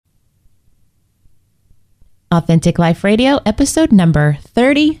Authentic Life Radio, episode number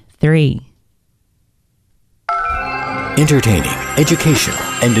 33. Entertaining, educational,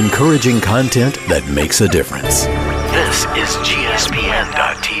 and encouraging content that makes a difference. This is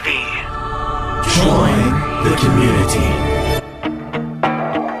GSPN.TV. Join the community.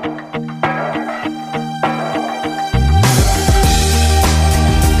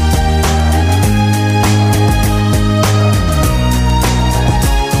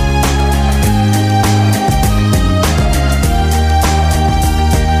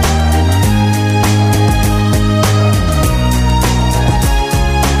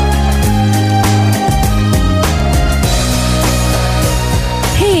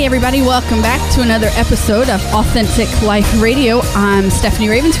 Everybody, welcome back to another episode of Authentic Life Radio. I'm Stephanie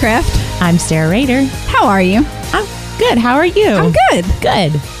Ravenscraft. I'm Sarah Rader. How are you? I'm good. How are you? I'm good.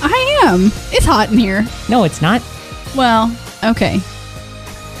 Good. I am. It's hot in here. No, it's not. Well, okay.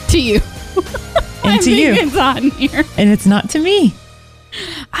 To you. And to you. It's hot in here. And it's not to me.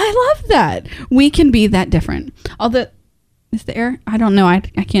 I love that. We can be that different. Although, is the air? I don't know. I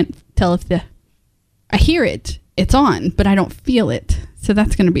can't tell if I hear it. It's on, but I don't feel it. So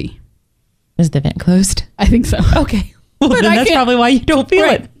that's going to be. Is the vent closed? I think so. Okay. Well, then that's probably why you don't feel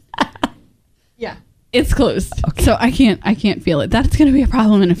it. Yeah. It's closed. Okay. So I can't feel it. That's going to be a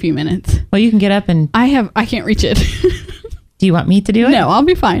problem in a few minutes. Well, you can get up and... I can't reach it. Do you want me to do it? No, I'll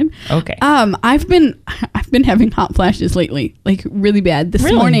be fine. Okay. I've been having hot flashes lately, like really bad.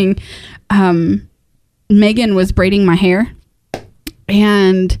 This morning, Megan was braiding my hair,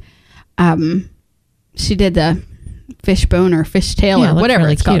 and she did the fishbone or fishtail or whatever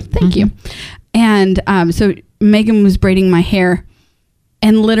really it's called. Cute. Thank you. And so Megan was braiding my hair,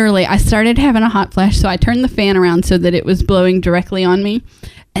 and literally I started having a hot flash. So I turned the fan around so that it was blowing directly on me,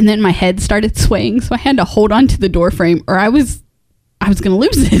 and then my head started swaying. So I had to hold on to the door frame, or I was going to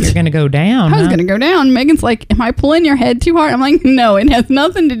lose it. You're going to go down. I was going to go down. Megan's like, "Am I pulling your head too hard?" I'm like, "No, it has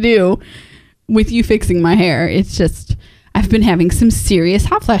nothing to do with you fixing my hair. It's just I've been having some serious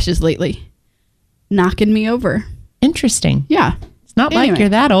hot flashes lately, knocking me over." Interesting. Yeah. It's not like you're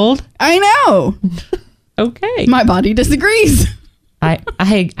that old. I know. Okay. My body disagrees. I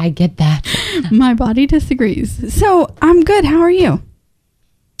get that. My body disagrees. So I'm good. How are you?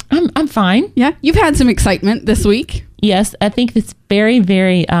 I'm fine. Yeah. You've had some excitement this week. Yes. I think it's very,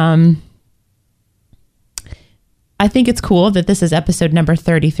 very, I think it's cool that this is episode number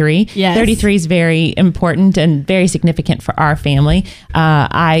 33. Yes. 33 is very important and very significant for our family.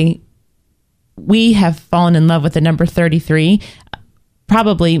 We have fallen in love with the number 33,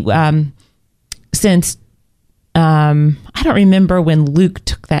 probably since, I don't remember when Luke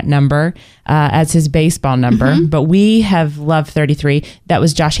took that number as his baseball number, but we have loved 33. That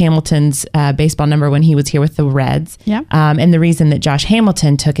was Josh Hamilton's baseball number when he was here with the Reds. Yeah. And the reason that Josh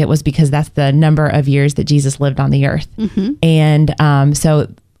Hamilton took it was because that's the number of years that Jesus lived on the earth. And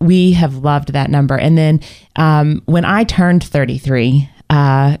so we have loved that number. And then when I turned 33,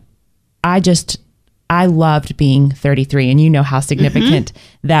 I loved being 33, and you know how significant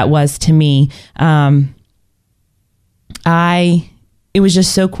that was to me. It was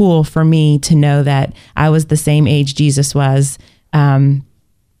just so cool for me to know that I was the same age Jesus was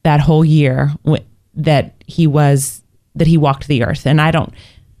that whole year that he walked the earth. And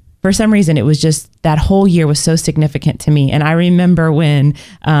for some reason, it was just that whole year was so significant to me. And I remember when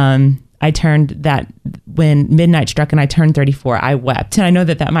when midnight struck and I turned 34, I wept. And I know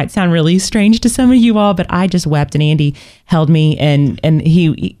that might sound really strange to some of you all, but I just wept, and Andy held me, and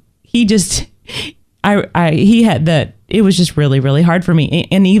he had it was just really, really hard for me.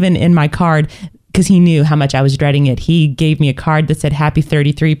 And even in my card, because he knew how much I was dreading it, he gave me a card that said happy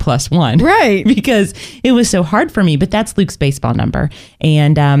 33 plus 1. Right. Because it was so hard for me, but that's Luke's baseball number.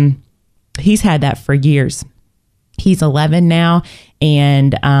 And he's had that for years. He's 11 now.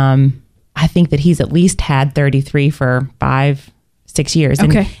 And I think that he's at least had 33 for 5-6 years.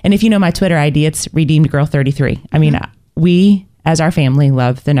 Okay. And if you know my Twitter ID, it's Redeemed Girl 33. I mean, we as our family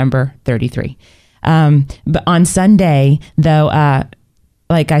love the number 33. But on Sunday, though,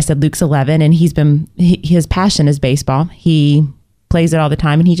 like I said, Luke's 11, and his passion is baseball. He plays it all the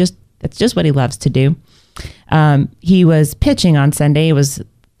time, and that's just what he loves to do. He was pitching on Sunday. It was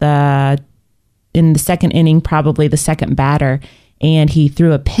in the second inning, probably the second batter, and he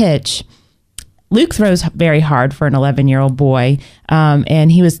threw a pitch. Luke throws very hard for an 11-year-old boy, and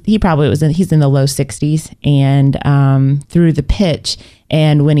he's in the low 60s, and threw the pitch.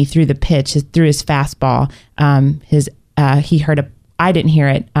 And when he threw the pitch, threw his fastball, he heard I didn't hear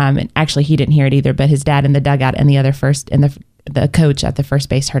it, and actually he didn't hear it either. But his dad in the dugout and the coach at the first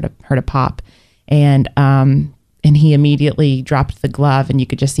base heard a pop, and he immediately dropped the glove, and you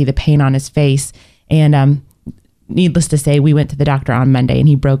could just see the pain on his face. And needless to say, we went to the doctor on Monday and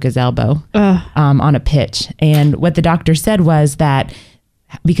he broke his elbow on a pitch. And what the doctor said was that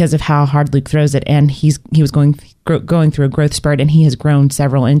because of how hard Luke throws it, and he was going through a growth spurt, and he has grown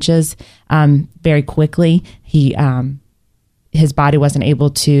several inches very quickly. His body wasn't able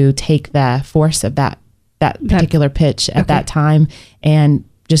to take the force of that particular pitch at that time, and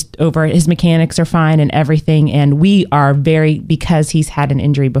just over his mechanics are fine and everything. And we are because he's had an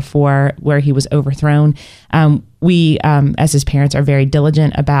injury before where he was overthrown. We, as his parents, are very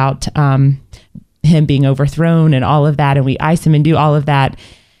diligent about him being overthrown and all of that. And we ice him and do all of that.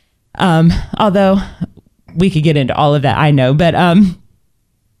 Although we could get into all of that, I know, but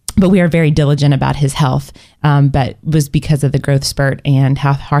we are very diligent about his health. But it was because of the growth spurt and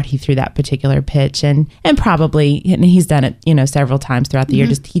how hard he threw that particular pitch, and probably, and he's done it, several times throughout the year.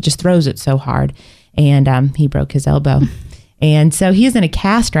 He just throws it so hard, and he broke his elbow. And so he is in a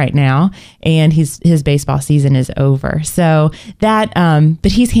cast right now, and his baseball season is over. So that,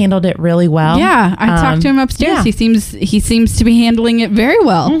 but he's handled it really well. Yeah, I talked to him upstairs. Yeah. He seems to be handling it very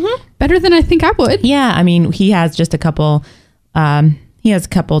well, better than I think I would. Yeah, I mean, he has just a couple. He has a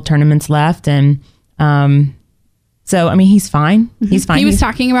couple tournaments left, and so I mean, he's fine. He's fine. He was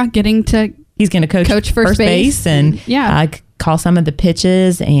talking about getting to. He's going to coach first base and call some of the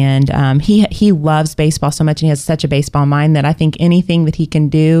pitches, and he loves baseball so much, and he has such a baseball mind that I think anything that he can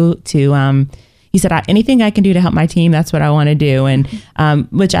do to he said, anything I can do to help my team, that's what I want to do, and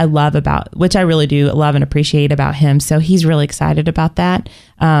which I really do love and appreciate about him. So he's really excited about that.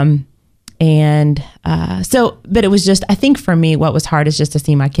 And but it was just, I think for me, what was hard is just to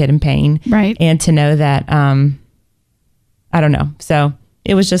see my kid in pain, right, and to know that I don't know. So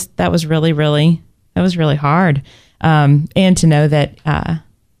it was just, that was really hard. And to know that,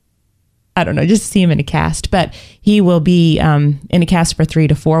 I don't know, just to see him in a cast, but he will be in a cast for 3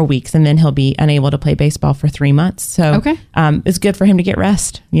 to 4 weeks, and then he'll be unable to play baseball for 3 months. So it's good for him to get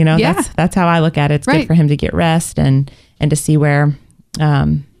rest. That's how I look at it. It's good for him to get rest and to see where,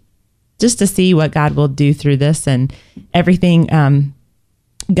 just to see what God will do through this and everything.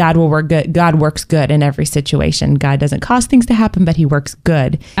 God will work good. God works good in every situation. God doesn't cause things to happen, but he works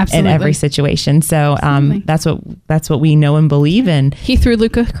good in every situation. So that's what we know and believe in. He threw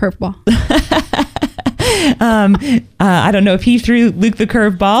Luke a curveball. I don't know if he threw Luke the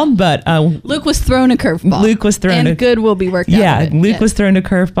curveball, but Luke was thrown a curveball. Luke was thrown, and good will be worked out. Yeah, Luke was thrown a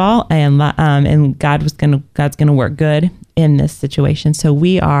curveball, and God's gonna work good in this situation. So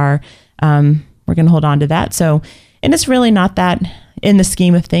we're gonna hold on to that. So, and it's really not that, in the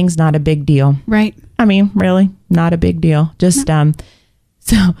scheme of things, not a big deal. Right. I mean, really not a big deal. Just, but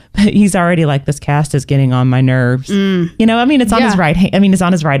he's already like, this cast is getting on my nerves. I mean, it's on his right hand. I mean, it's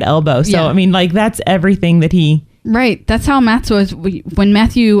on his right elbow. So, I mean, like, that's everything that he. Right. That's how Matt's was. When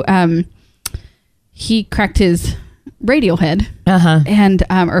Matthew, he cracked his radial head and,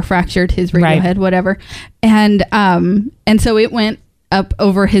 or fractured his radial head, whatever. And so it went up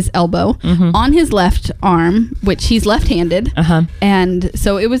over his elbow on his left arm, which he's left-handed. And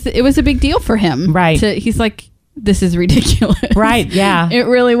so it was a big deal for him. Right. He's like, this is ridiculous. Right. Yeah. It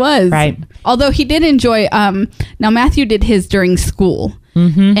really was. Right. Although he did enjoy, now Matthew did his during school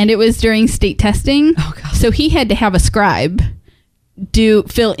and it was during state testing. Oh, God. So he had to have a scribe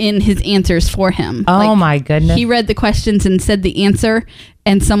fill in his answers for him. Oh, my goodness. He read the questions and said the answer,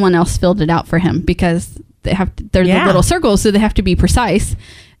 and someone else filled it out for him, because they're the little circles, so they have to be precise.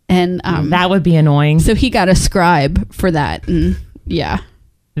 And that would be annoying. So he got a scribe for that, and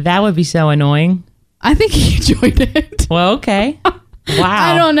that would be so annoying. I think he enjoyed it. Well, okay. Wow.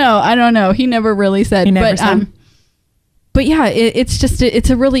 I don't know. He never really said. But yeah, it's just it's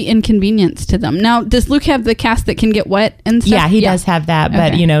a really inconvenience to them. Now, does Luke have the cast that can get wet and stuff? Yeah, he does have that,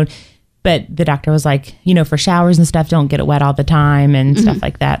 but but the doctor was like, for showers and stuff, don't get it wet all the time and stuff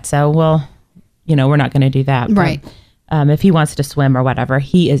like that. So we're not going to do that. Right. But, if he wants to swim or whatever,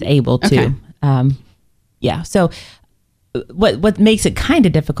 he is able to. Okay. So what makes it kind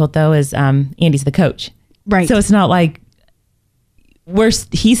of difficult, though, is Andy's the coach. Right. So it's not like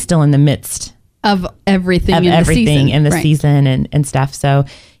he's still in the midst of everything in the season and stuff. So,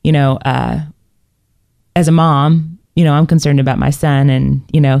 as a mom, I'm concerned about my son, and,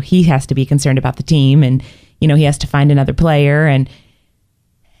 he has to be concerned about the team, and, he has to find another player and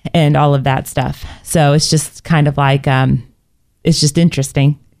all of that stuff. So it's just kind of like, it's just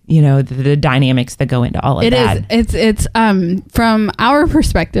interesting, the dynamics that go into all of that. It's from our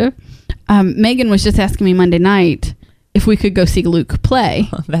perspective, Megan was just asking me Monday night if we could go see Luke play.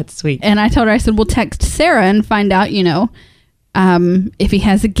 Oh, that's sweet. And I told her, I said, we'll text Sarah and find out, if he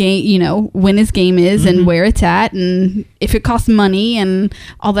has a game, when his game is and where it's at, and if it costs money and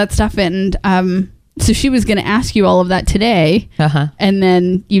all that stuff. And So she was going to ask you all of that today. And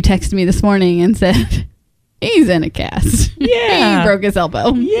then you texted me this morning and said, he's in a cast. Yeah. He broke his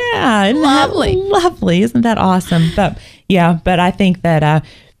elbow. Yeah. Isn't Lovely. that lovely. Isn't that awesome? But yeah, but I think that, I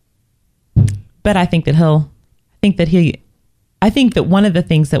think that one of the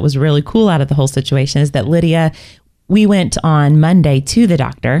things that was really cool out of the whole situation is that Lydia, we went on Monday to the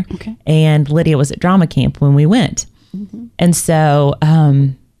doctor, and Lydia was at drama camp when we went. And so,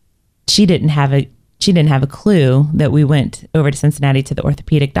 she didn't have a clue that we went over to Cincinnati to the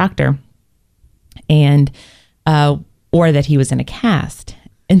orthopedic doctor, and or that he was in a cast.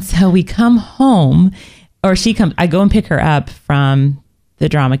 And so we come home, or I go and pick her up from the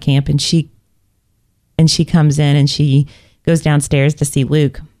drama camp, and she comes in and she goes downstairs to see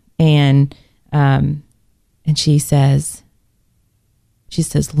Luke, and she says,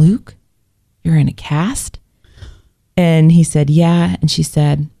 Luke, you're in a cast? And he said, yeah. And she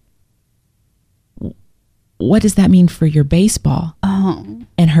said, what does that mean for your baseball? Oh.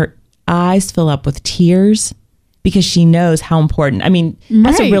 And her eyes fill up with tears because she knows how important. I mean,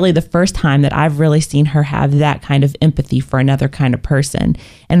 that's really the first time that I've really seen her have that kind of empathy for another kind of person.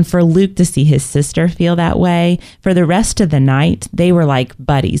 And for Luke to see his sister feel that way, for the rest of the night, they were like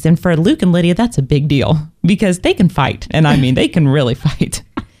buddies. And for Luke and Lydia, that's a big deal because they can fight. And I mean, they can really fight.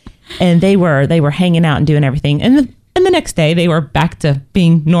 And they were hanging out and doing everything. And the next day, they were back to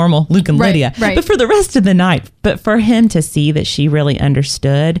being normal Luke and Lydia. Right. But for the rest of the night, but for him to see that she really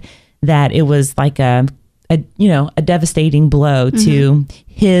understood that it was like a devastating blow to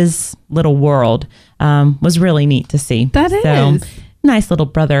his little world was really neat to see. That is. Nice little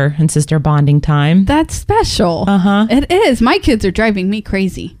brother and sister bonding time. That's special. It is. My kids are driving me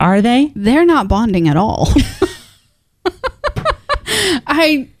crazy. Are they? They're not bonding at all.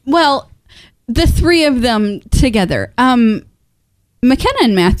 The three of them together. McKenna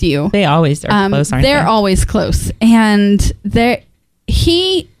and Matthew. They always are close, aren't they? They're always close. And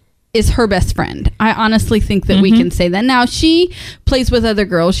he is her best friend. I honestly think that we can say that. Now, she plays with other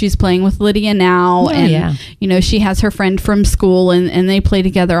girls. She's playing with Lydia now. She has her friend from school and they play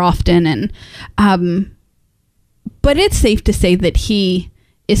together often. And but it's safe to say that he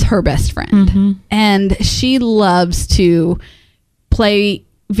is her best friend. And she loves to play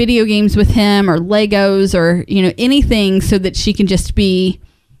video games with him or Legos or, anything so that she can just be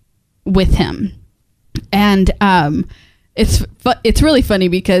with him. And, it's really funny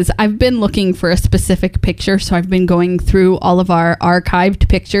because I've been looking for a specific picture. So I've been going through all of our archived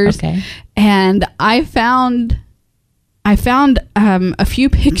pictures and I found a few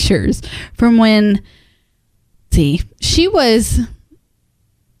pictures from when, she was,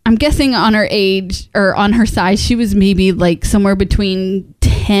 I'm guessing on her age or on her size, she was maybe like somewhere between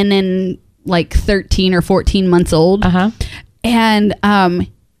 10 and like 13 or 14 months old. And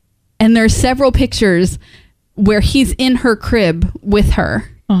there's several pictures where he's in her crib with her.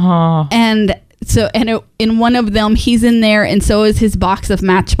 And so, in one of them, he's in there and so is his box of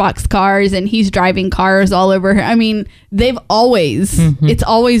Matchbox cars and he's driving cars all over her. I mean, they've always, it's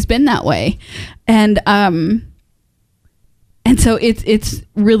always been that way. And so it's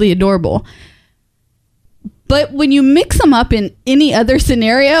really adorable. But when you mix them up in any other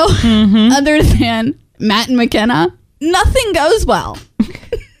scenario other than Matt and McKenna, nothing goes well.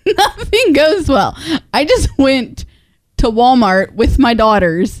 Nothing goes well. I just went to Walmart with my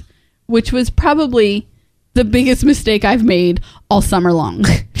daughters, which was probably the biggest mistake I've made all summer long.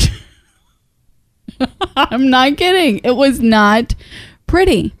 I'm not kidding. It was not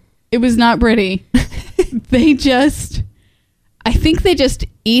pretty. It was not pretty. I think they just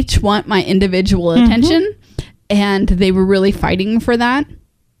each want my individual attention, and they were really fighting for that.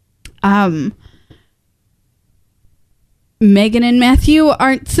 Megan and Matthew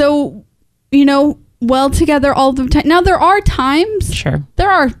aren't so, well together all the time. Now, there are times. Sure.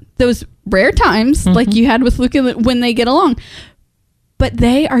 There are those rare times, like you had with Luke, when they get along. But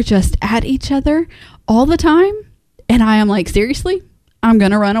they are just at each other all the time. And I am like, seriously? I'm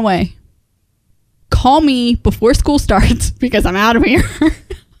going to run away. Call me before school starts because I'm out of here.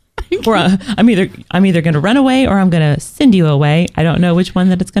 Or I'm either going to run away or I'm going to send you away. I don't know which one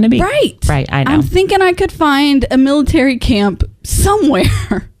that it's going to be. Right. I know. I'm thinking I could find a military camp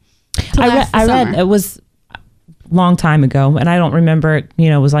somewhere. I read it was a long time ago, and I don't remember.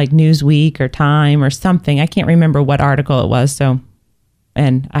 It was like Newsweek or Time or something. I can't remember what article it was. So,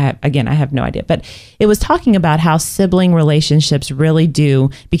 and I have no idea. But it was talking about how sibling relationships really do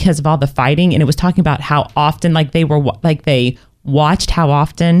because of all the fighting, and it was talking about how often, they watched how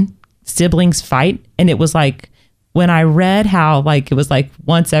often siblings fight, and it was like when I read how it was like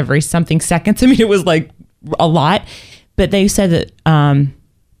once every something seconds. I mean, it was like a lot, but they said that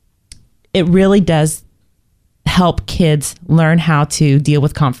it really does help kids learn how to deal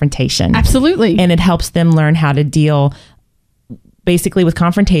with confrontation. Absolutely. And it helps them learn how to deal basically with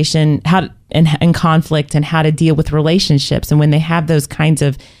confrontation, and conflict, and how to deal with relationships. And when they have those kinds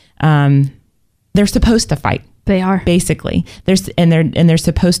of, they're supposed to fight. They are. Basically. They're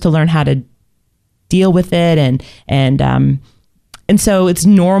supposed to learn how to deal with it, and so it's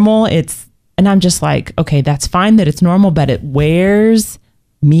normal. And I'm just like, okay, that's fine that it's normal, but it wears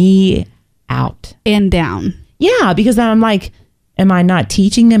me out And down. Yeah, because then I'm like, am I not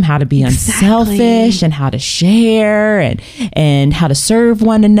teaching them how to be unselfish and how to share and how to serve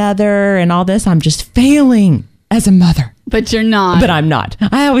one another and all this? I'm just failing as a mother. But you're not. But I'm not.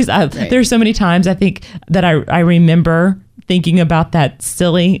 There's so many times I think that I remember thinking about that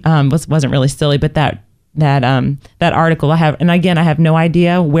silly, wasn't really silly, but that article I have. And again, I have no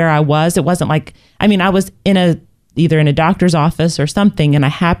idea where I was. It wasn't like, I was either in a doctor's office or something, and I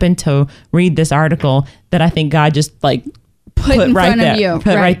happened to read this article that I think God just like put in right front there, of you.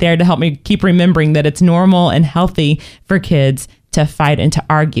 put right there to help me keep remembering that it's normal and healthy for kids to fight and to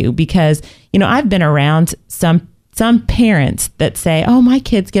argue. Because, I've been around some parents that say, oh, my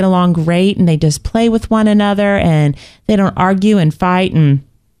kids get along great and they just play with one another and they don't argue and fight,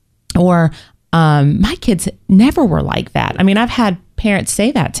 or my kids never were like that. I've had parents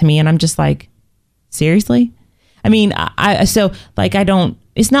say that to me, and I'm just like, seriously? It's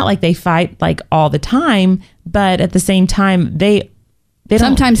not like they fight like all the time, but at the same time, they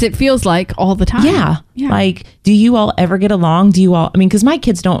sometimes it feels like all the time. Yeah. Like, do you all ever get along? Do you all, because my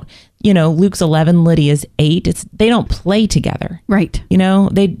kids don't, Luke's 11, Lydia's 8. They don't play together. Right.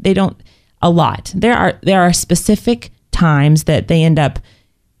 They don't a lot. There are specific times that they end up,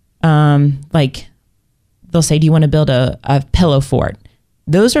 like they'll say, do you want to build a pillow fort?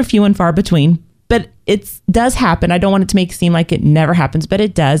 Those are few and far between. But it does happen. I don't want it to make it seem like it never happens, but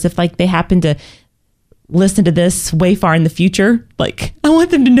it does. If like they happen to listen to this way far in the future, like I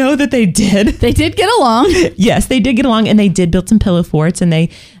want them to know that they did. They did get along. Yes, they did get along, and they did build some pillow forts, and they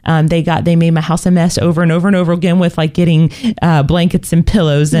made my house a mess over and over and over again with like getting blankets and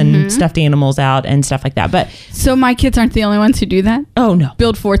pillows and stuffed animals out and stuff like that. But so my kids aren't the only ones who do that? Oh no.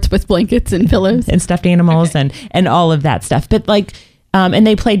 Build forts with blankets and pillows and stuffed animals and all of that stuff. But like and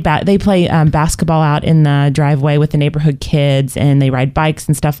they play basketball out in the driveway with the neighborhood kids, and they ride bikes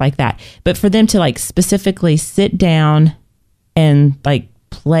and stuff like that. But for them to like specifically sit down and like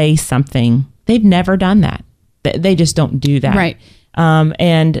play something, they've never done that. They just don't do that. Right.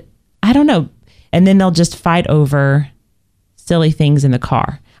 And I don't know. And then they'll just fight over silly things in the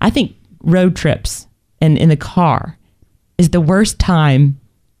car. I think road trips and in the car is the worst time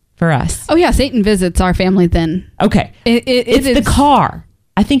for us. Oh yeah, Satan visits our family then. Okay. It's the car.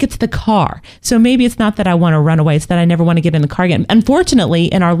 I think it's the car. So maybe it's not that I want to run away. It's that I never want to get in the car again. Unfortunately,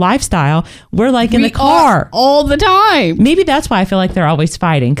 in our lifestyle, we're like in the car all the time. Maybe that's why I feel like they're always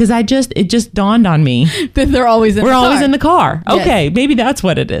fighting. Because it just dawned on me that they're always in we're the car. always in the car. Yes. Okay. Maybe that's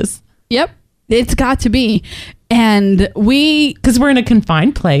what it is. Yep. It's got to be. And because we're in a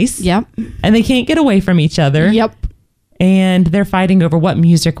confined place. Yep. And they can't get away from each other. Yep. And they're fighting over what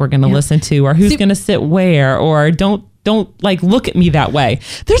music we're going to listen to, or who's going to sit where, or don't like look at me that way.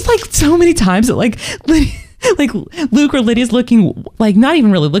 There's like so many times that like Luke or Lydia's looking, like not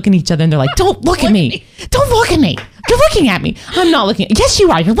even really looking at each other, and they're like, don't look at me. Don't look at me. You're looking at me. I'm not looking. Yes, you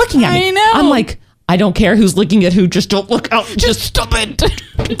are. You're looking at me. I know. I'm like, I don't care who's looking at who. Just don't look out. Just stop it.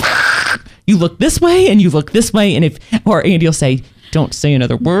 You look this way and you look this way. And or Andy will say, don't say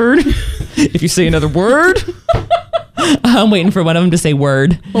another word. If you say another word, I'm waiting for one of them to say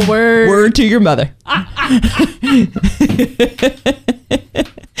word. A word. Word to your mother.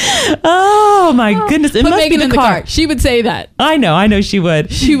 Oh my goodness. It Put must Megan be in the car. She would say that. I know she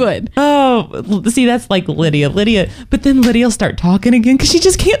would. She would. Oh, see, that's like Lydia. But then Lydia will start talking again because she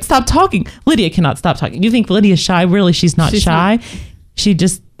just can't stop talking. Lydia cannot stop talking. You think Lydia's shy? Really, she's not shy.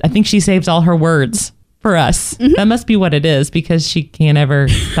 I think she saves all her words for us. Mm-hmm. That must be what it is, because she can't ever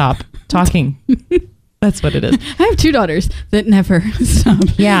stop talking. That's what it is. I have 2 daughters that never stop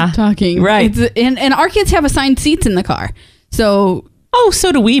talking. Right. And our kids have assigned seats in the car. So... Oh,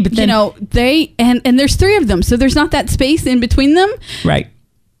 so do we. But then, they and there's 3 of them, so there's not that space in between them, right?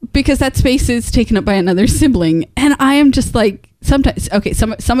 Because that space is taken up by another sibling, and I am just like, sometimes, okay,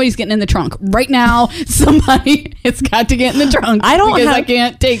 somebody's getting in the trunk right now. Somebody has got to get in the trunk. I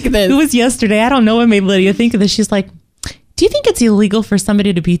can't take this. It was yesterday. I don't know what made Lydia think of this. She's like, do you think it's illegal for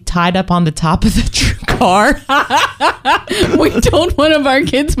somebody to be tied up on the top of the car? We told one of our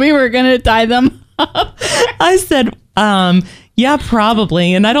kids we were going to tie them I said, yeah,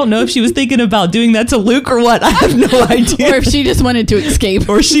 probably. And I don't know if she was thinking about doing that to Luke or what. I have no idea. Or if she just wanted to escape.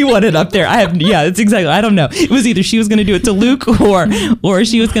 Or she wanted up there. It's exactly. I don't know. It was either she was going to do it to Luke or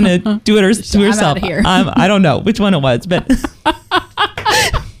she was going to do it to herself. I'm outta here. I don't know which one it was, but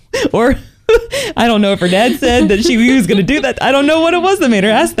or I don't know if her dad said that she was going to do that. I don't know what it was that made her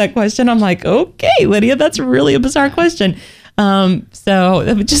ask that question. I'm like, okay, Lydia, that's really a bizarre question.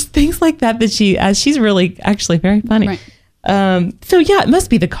 So just things like that she's really actually very funny. Right. So yeah, it must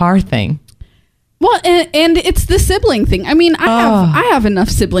be the car thing. Well, and it's the sibling thing. I mean, I have enough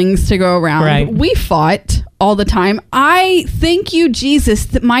siblings to go around. Right. We fought all the time. I thank you, Jesus,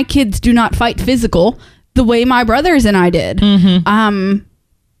 that my kids do not fight physical the way my brothers and I did. Mm-hmm.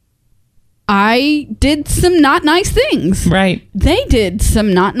 I did some not nice things. Right. They did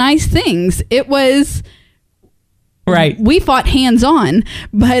some not nice things. It was right. We fought hands on,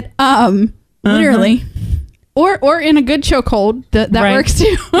 but literally. Or in a good chokehold. That right. works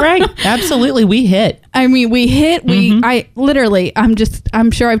too. Right. Absolutely. We hit. I mean, we hit.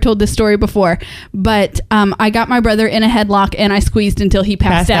 I'm sure I've told this story before, but I got my brother in a headlock and I squeezed until he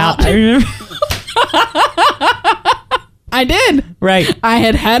passed out. I remember. I did. Right. I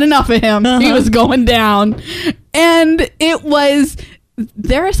had enough of him. He was going down. And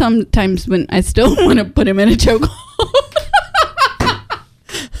there are some times when I still want to put him in a chokehold.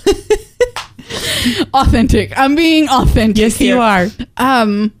 Authentic. I'm being authentic. Yes, here. you are.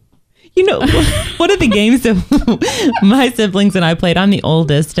 You know, one of the games that my siblings and I played, I'm the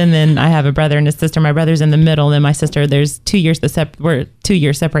oldest, and then I have a brother and a sister. My brother's in the middle, and then my sister, there's 2 years we're 2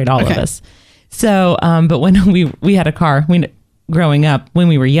 years separate all of us. So, but when we had a car, growing up, when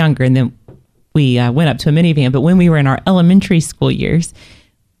we were younger, and then we went up to a minivan, but when we were in our elementary school years,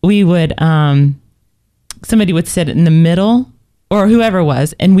 we would, somebody would sit in the middle, or whoever it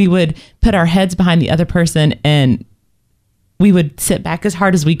was, and we would put our heads behind the other person, and we would sit back as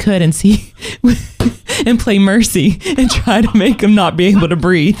hard as we could and see and play mercy and try to make them not be able to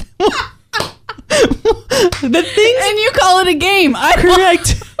breathe. The things, and you call it a game.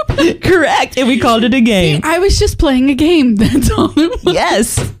 Correct. And we called it a game. See, I was just playing a game. That's all it was.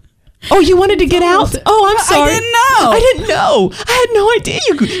 Yes. Oh, you wanted to get out? Oh, I'm sorry. I didn't know. I had no idea.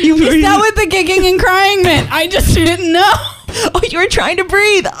 Is that what the gigging and crying meant? I just didn't know. Oh, you were trying to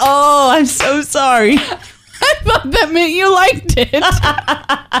breathe. Oh, I'm so sorry. I thought that meant you liked it.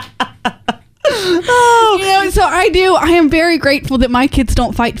 Oh. So I am very grateful that my kids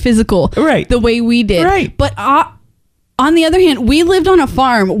don't fight physical right. the way we did. Right. But on the other hand, we lived on a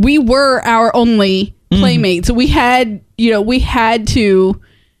farm. We were our only playmates. We had to.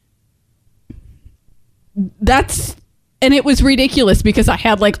 And it was ridiculous because I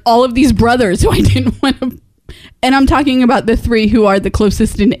had like all of these brothers who I didn't want to. And I'm talking about the 3 who are the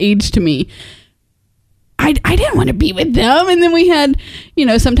closest in age to me. I didn't want to be with them. And then we had,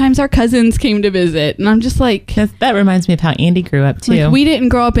 sometimes our cousins came to visit. And I'm just like... That reminds me of how Andy grew up, too. Like, we didn't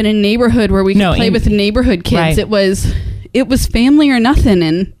grow up in a neighborhood where we could play with neighborhood kids. Right. It was family or nothing.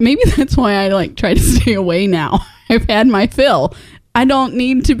 And maybe that's why I try to stay away now. I've had my fill. I don't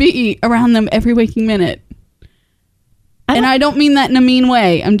need to be around them every waking minute. And I don't mean that in a mean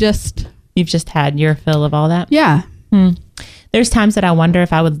way. You've just had your fill of all that? Yeah. There's times that I wonder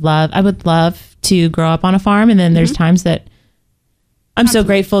if I would love to grow up on a farm. And then there's times that I'm so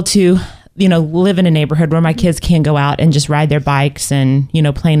grateful to, live in a neighborhood where my kids can go out and just ride their bikes and,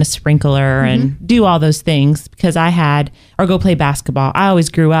 play in a sprinkler and do all those things because or go play basketball. I always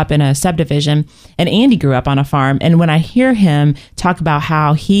grew up in a subdivision, and Andy grew up on a farm. And when I hear him talk about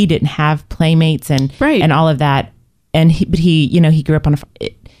how he didn't have playmates and all of that, but he grew up on a farm,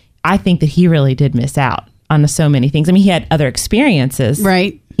 I think that he really did miss out on so many things. I mean, he had other experiences.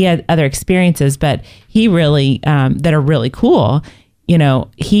 Right. He had other experiences, but he really, that are really cool.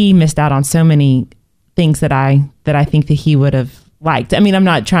 He missed out on so many things that I think that he would have liked. I mean, I'm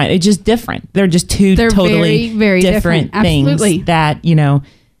not trying, it's just different. They're just they're totally very, very different things. Absolutely. That,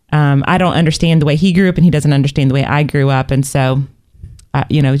 I don't understand the way he grew up and he doesn't understand the way I grew up. And so,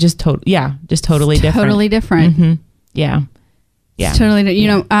 just totally different. Totally different. Mm-hmm. Yeah. Yeah. It's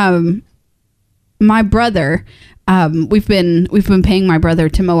totally, my brother, we've been paying my brother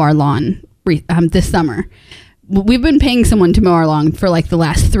to mow our lawn this summer. We've been paying someone to mow our lawn for the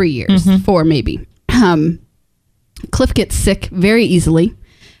last 3 years, 4 maybe. Cliff gets sick very easily,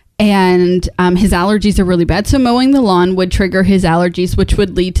 and his allergies are really bad. So mowing the lawn would trigger his allergies, which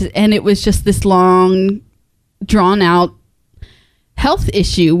would lead to, and it was just this long, drawn out health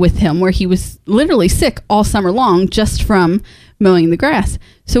issue with him where he was literally sick all summer long just from mowing the grass.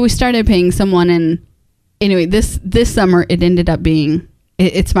 So we started paying someone, and anyway, this summer it ended up being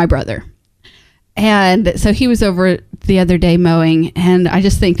it's my brother. And so he was over the other day mowing, and I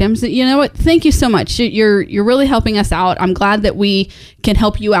just thanked him. So, you know what? Thank you so much. You're really helping us out. I'm glad that we can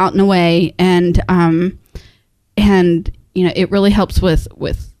help you out in a way, and you know, it really helps with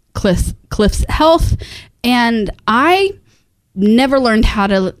Cliff's health. And I never learned how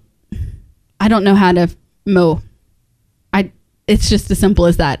to. I don't know how to mow. It's just as simple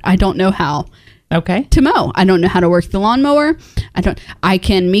as that. I don't know how. Okay. To mow. I don't know how to work the lawnmower. I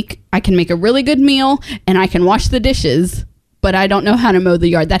can make a really good meal, and I can wash the dishes, but I don't know how to mow the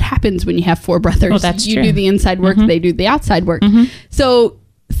yard. That happens when you have 4 brothers. Oh, that's you true. do the inside work, they do the outside work. So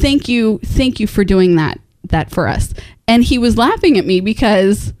thank you for doing that for us. And he was laughing at me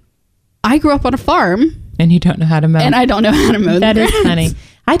because I grew up on a farm And you don't know how to mow. and I don't know how to mow That the is grass. funny.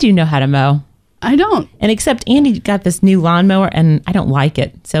 I do know how to mow. I don't. And except Andy got this new lawnmower and I don't like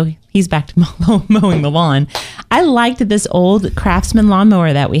it. So he's back to mowing the lawn. I liked this old Craftsman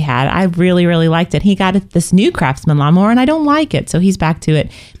lawnmower that we had. I really, really liked it. He got this new Craftsman lawnmower and I don't like it. So he's back to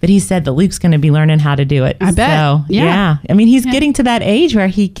it. But he said that Luke's going to be learning how to do it. I bet. So, Yeah. I mean, he's getting to that age where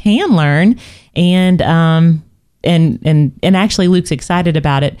he can learn. And actually Luke's excited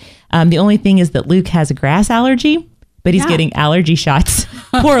about it. The only thing is that Luke has a grass allergy, but he's getting allergy shots.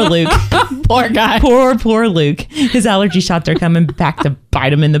 Poor Luke. Poor guy. Poor Luke. His allergy shots are coming back to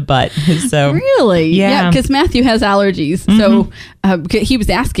bite him in the butt. So Really? Yeah. Because Matthew has allergies. So he was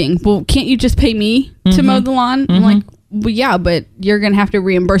asking, well, can't you just pay me to mow the lawn? I'm like, well, yeah, but you're going to have to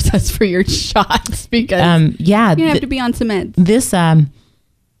reimburse us for your shots because you're going to have to be on some meds. This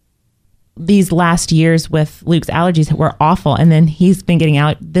these last years with Luke's allergies were awful, and then he's been getting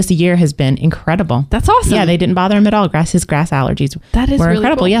out. This year has been incredible. That's awesome. Yeah, they didn't bother him at all. His grass allergies That is were really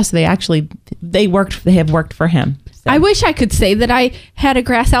incredible. cool. Yeah, so they have worked for him. So. I wish I could say that I had a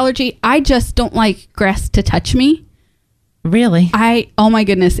grass allergy. I just don't like grass to touch me. Really? Oh my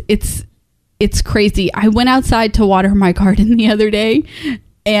goodness, it's crazy. I went outside to water my garden the other day,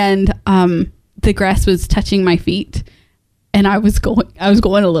 and the grass was touching my feet, and I was going a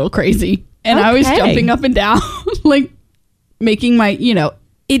little crazy, and I was Okay. jumping up and down, like making my,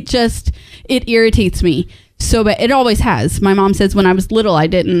 it irritates me so bad. It always has. My mom says when I was little, I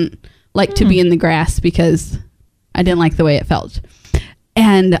didn't like to be in the grass because I didn't like the way it felt,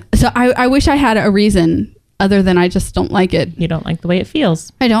 and so I wish I had a reason other than I just don't like it. You don't like the way it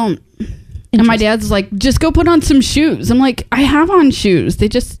feels. I don't. And my dad's like, just go put on some shoes. I'm like, I have on shoes. They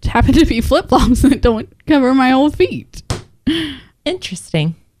just happen to be flip-flops that don't cover my whole feet.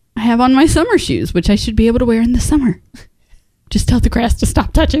 Interesting. I have on my summer shoes, which I should be able to wear in the summer. Just tell the grass to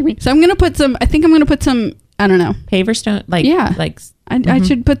stop touching me. So I think I'm going to put some, I don't know. Paver stone? Yeah. Like I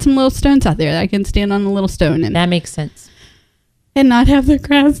should put some little stones out there that I can stand on a little stone that makes sense. and not have the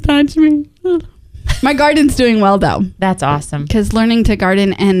grass touch me. My garden's doing well, though. That's awesome. Because learning to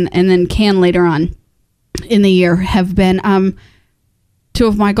garden and then can later on in the year have been 2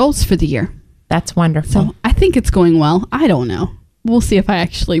 of my goals for the year. That's wonderful. So I think it's going well. I don't know. We'll see if I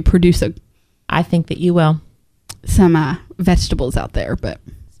actually produce I think that you will. some vegetables out there. But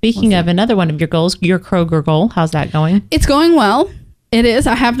Speaking of another one of your goals, your Kroger goal, how's that going? it's going well. It is.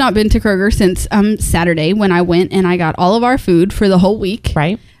 I have not been to Kroger since Saturday when I went and I got all of our food for the whole week.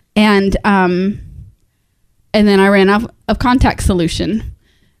 Right? And then I ran out of contact solution.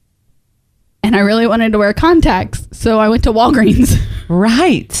 And I really wanted to wear contacts. So I went to Walgreens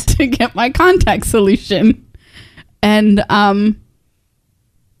Right. to get my contact solution. And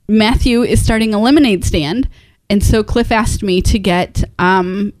Matthew is starting a lemonade stand. And so Cliff asked me to get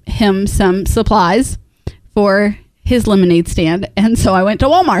him some supplies for his lemonade stand. And so I went to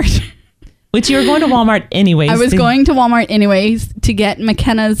Walmart. Which you were going to Walmart anyways. I was going to Walmart anyways to get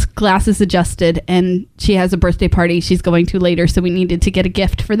McKenna's glasses adjusted, and she has a birthday party she's going to later, so we needed to get a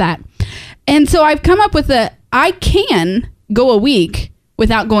gift for that. And so I've come up with I can go a week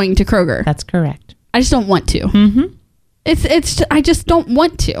without going to Kroger. That's correct. I just don't want to. Mm-hmm. I just don't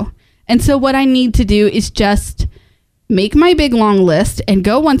want to. And so what I need to do is just make my big long list and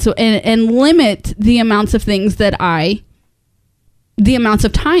go once and limit the amounts of things the amounts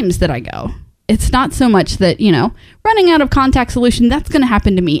of times that I go. It's not so much that, running out of contact solution, that's going to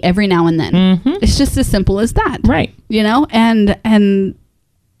happen to me every now and then. Mm-hmm. It's just as simple as that. Right. And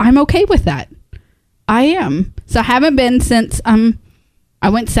I'm okay with that. I am. So I haven't been since I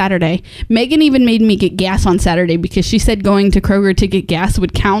went Saturday. Megan even made me get gas on Saturday because she said going to Kroger to get gas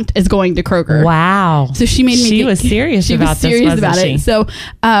would count as going to Kroger. Wow. So she made me. She was serious she about was serious this, about wasn't she? it. So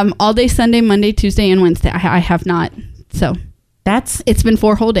all day Sunday, Monday, Tuesday, and Wednesday, I have not. So That's it's been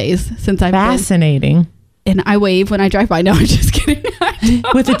 4 whole days since I've been. fascinating. and I wave when I drive by. No, I'm just kidding.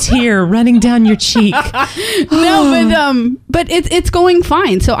 With a tear running down your cheek. No, but it's going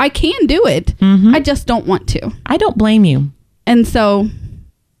fine. So I can do it. I just don't want to. I don't blame you. And so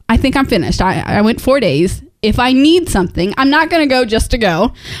I think I'm finished. I went 4 days. If I need something, I'm not going to go just to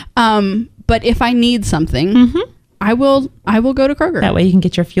go. But if I need something, I will go to Kroger. That way you can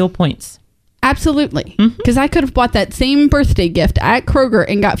get your fuel points. Absolutely. Because I could have bought that same birthday gift at Kroger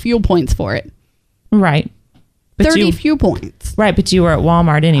and got fuel points for it. Right. But 30 fuel points. Right, but you were at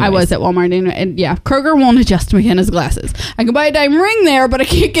Walmart anyway. I was at Walmart, and yeah, Kroger won't adjust McKenna's glasses. I can buy a diamond ring there, but I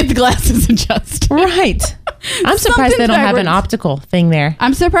can't get the glasses adjusted. Right. I'm surprised they don't have an optical thing there.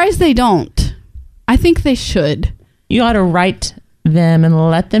 I'm surprised they don't. I think they should. You ought to write them and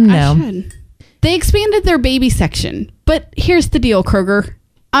let them know. I should. They expanded their baby section, but here's the deal, Kroger.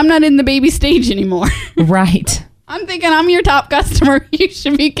 I'm not in the baby stage anymore. Right. I'm thinking I'm your top customer. You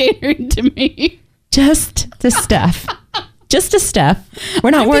should be catering to me. Just the stuff. Just the stuff.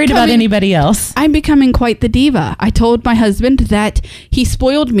 We're not worried about anybody else. I'm becoming quite the diva. I told my husband that he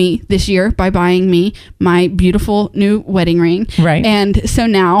spoiled me this year by buying me my beautiful new wedding ring. Right. And so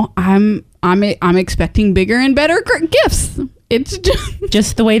now I'm expecting bigger and better gifts. It's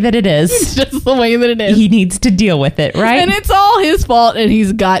just the way that it is. It's just the way that it is. He needs to deal with it, right? And it's all his fault, and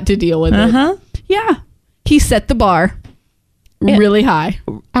he's got to deal with it. Yeah. He set the bar really high.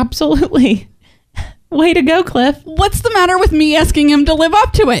 Absolutely. Way to go, Cliff. What's the matter with me asking him to live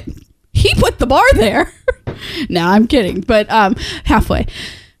up to it? He put the bar there. No, I'm kidding, but halfway.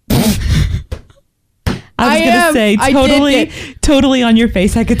 I was going to say, totally on your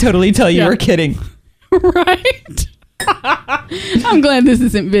face. I could totally tell you were kidding. Right? I'm glad this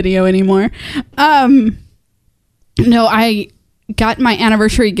isn't video anymore. No, I got my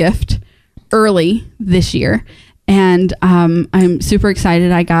anniversary gift early this year, and I'm super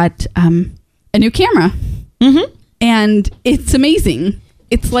excited. I got a new camera, and it's amazing.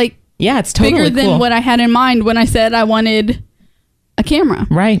 It's like it's totally bigger than cool. what I had in mind when I said I wanted a camera.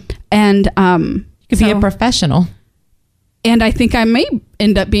 Right. And you could be a professional. And I think I may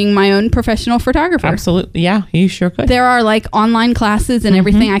end up being my own professional photographer. Absolutely. Yeah, you sure could. There are like online classes and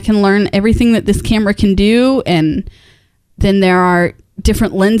everything. I can learn everything that this camera can do. And then there are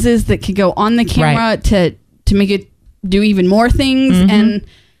different lenses that could go on the camera to make it do even more things. And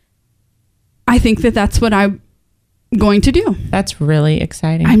I think that that's what I'm going to do. That's really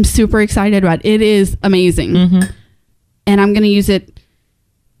exciting. I'm super excited about it. It is amazing. And I'm going to use it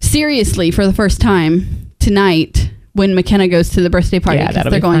seriously for the first time tonight when McKenna goes to the birthday party. Yeah,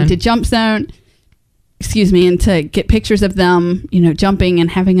 they're going to Jump Zone, and to get pictures of them, jumping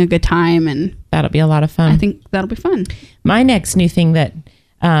and having a good time. And that'll be a lot of fun. I think that'll be fun. My next new thing that,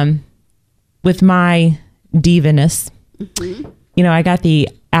 with my divaness, I got the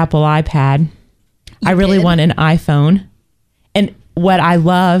Apple iPad. I really want an iPhone. And what I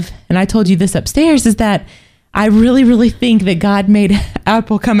love, and I told you this upstairs, is that I really, really think that God made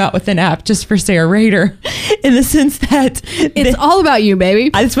Apple come out with an app just for Sarah Rader, in the sense that it's all about you, baby.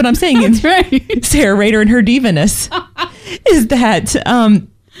 That's what I'm saying. That's right. Sarah Rader and her divaness is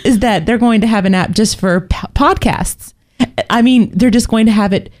that they're going to have an app just for podcasts. I mean, they're just going to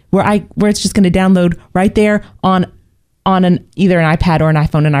have it where it's just going to download right there on either an iPad or an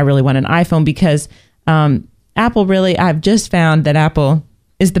iPhone. And I really want an iPhone because Apple really, I've just found that Apple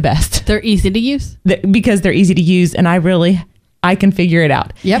is the best. They're easy to use. Because they're easy to use, and I can figure it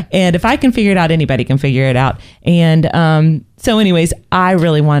out. Yep. And if I can figure it out, anybody can figure it out. And so anyways, I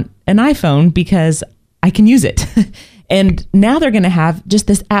really want an iPhone because I can use it. And now they're going to have just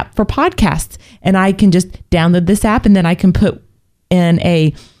this app for podcasts, and I can just download this app, and then I can put in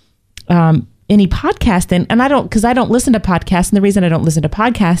any podcast in. And I don't listen to podcasts. And the reason I don't listen to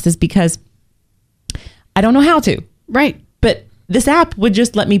podcasts is because I don't know how to. Right. But this app would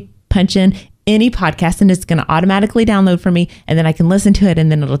just let me punch in any podcast, and it's going to automatically download for me, and then I can listen to it, and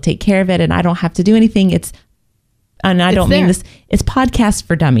then it'll take care of it, and I don't have to do anything. It's podcast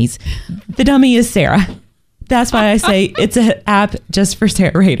for dummies. The dummy is Sarah. That's why I say it's an app just for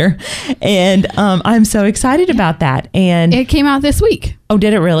Sarah Rader. And I'm so excited about that. And it came out this week. Oh,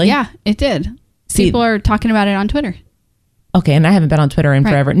 did it really? Yeah, it did. People are talking about it on Twitter. Okay, and I haven't been on Twitter in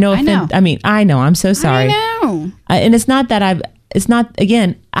forever. No offense. I know. I'm so sorry. I know. And it's not that she's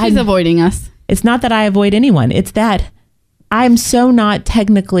avoiding us. It's not that I avoid anyone. It's that I'm so not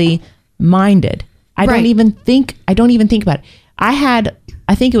technically minded. I don't even think about it.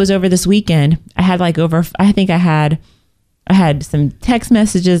 I think it was over this weekend. I had some text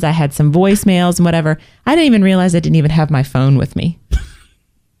messages. I had some voicemails and whatever. I didn't even realize I didn't even have my phone with me.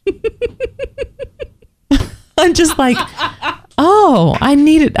 I'm just like, oh, I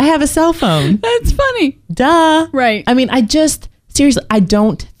have a cell phone. That's funny. Duh. Right. I mean, seriously, I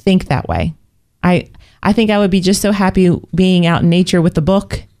don't think that way. I think I would be just so happy being out in nature with the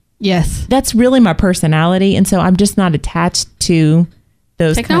book. Yes. That's really my personality. And so I'm just not attached to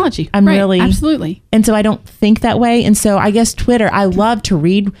those technology. I'm right. really, absolutely. And so I don't think that way. And so I guess Twitter, I love to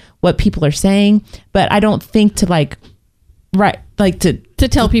read what people are saying, but I don't think to to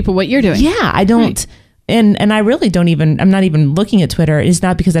tell people what you're doing. Yeah, I don't. Right. And I really don't even, I'm not even looking at Twitter. It's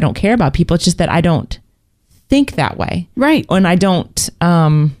not because I don't care about people. It's just that I don't think that way. Right. And I don't,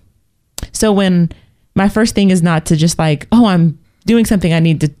 so when my first thing is not to just like, oh, I'm doing something, I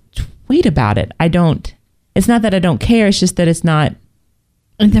need to tweet about it. It's not that I don't care. It's just that it's not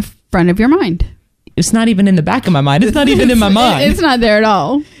in the front of your mind. It's not even in the back of my mind. It's not even in my mind. It's not there at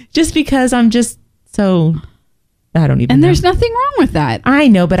all. Just because I'm just so, I don't even And know. there's nothing wrong with that. I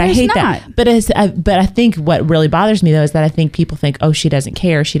know, but There's I hate not. that. But I think what really bothers me though is that I think people think, oh, she doesn't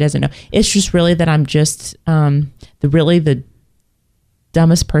care. She doesn't know. It's just really that I'm just the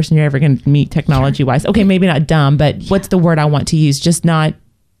dumbest person you're ever going to meet technology wise. Okay, maybe not dumb, but what's the word I want to use? Just not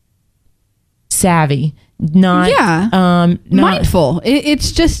savvy. Not mindful.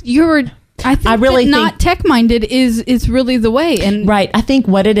 It's just I really think not tech minded is really the way. And right. I think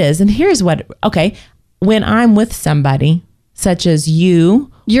what it is, and here's what. Okay, when I'm with somebody such as you're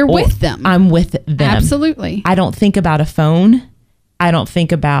with them. I'm with them. Absolutely. I don't think about a phone. I don't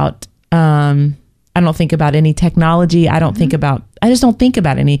think about any technology. I just don't think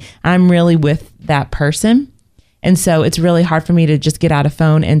about any. I'm really with that person. And so it's really hard for me to just get out a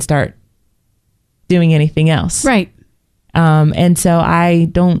phone and start doing anything else. Right. And so I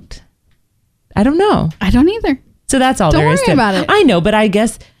don't know. I don't either. So that's all there is to it. Don't worry about it. I know, but I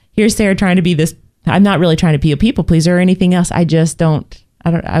guess here's Sarah trying to be this. I'm not really trying to be a people pleaser or anything else. I just don't.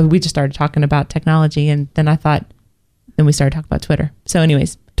 We just started talking about technology, and then we started talking about Twitter. So,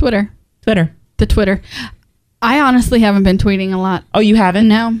 anyways, Twitter. The Twitter. I honestly haven't been tweeting a lot. Oh, you haven't?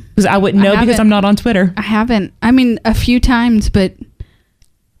 No, because I wouldn't know because I'm not on Twitter. I haven't. I mean, a few times, but.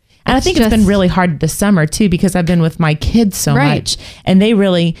 And I think it's been really hard this summer too because I've been with my kids so much, and they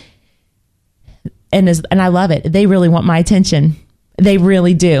really, and I love it. They really want my attention. They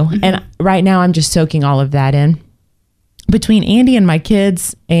really do. Mm-hmm. And right now I'm just soaking all of that in. Between Andy and my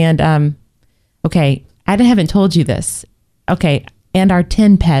kids and, okay, I haven't told you this. Okay. And our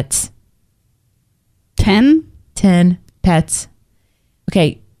 10 pets. 10 pets.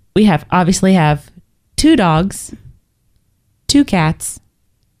 Okay. We obviously have 2 dogs, 2 cats,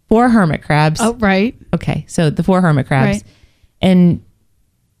 4 hermit crabs. Oh, right. Okay. So the 4 hermit crabs. Right. And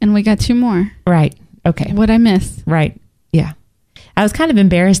we got 2 more. Right. Okay. What'd I miss? Right. Yeah. I was kind of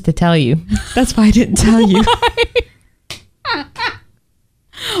embarrassed to tell you. That's why I didn't tell you.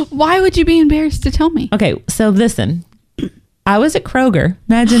 Why would you be embarrassed to tell me? Okay. So listen, I was at Kroger.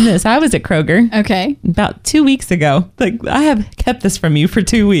 Imagine this. I was at Kroger. Okay. About 2 weeks ago. Like I have kept this from you for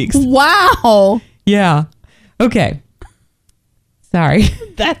 2 weeks. Wow. Yeah. Okay. Sorry.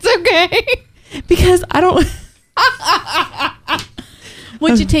 That's okay. Because I don't.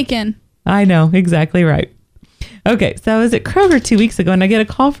 What'd you take in? I know. Exactly right. Okay. So I was at Kroger 2 weeks ago and I get a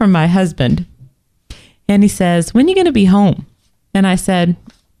call from my husband and he says, when are you going to be home? And I said,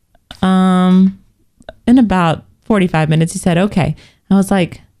 in about 45 minutes. He said, okay. I was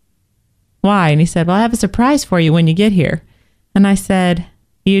like, why? And he said, well, I have a surprise for you when you get here. And I said,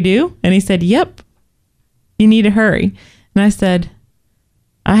 you do? And he said, yep. You need to hurry. And I said,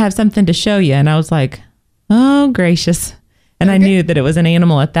 I have something to show you. And I was like, oh, gracious. And I knew that it was an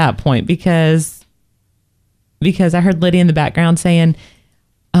animal at that point because I heard Lydia in the background saying,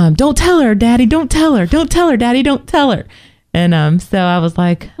 don't tell her, Daddy, don't tell her. Don't tell her, Daddy, don't tell her. And so I was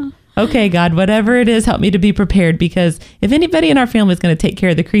like, okay, God, whatever it is, help me to be prepared because if anybody in our family is going to take care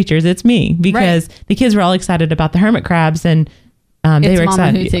of the creatures, it's me because the kids were all excited about the hermit crabs and they were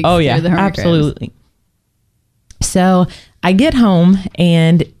excited. Who takes care of the hermit absolutely. Crabs. So I get home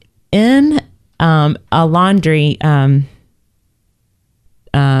and in a laundry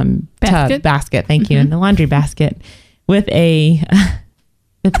basket. Thank you. In the laundry basket with a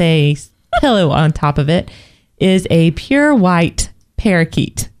pillow on top of it is a pure white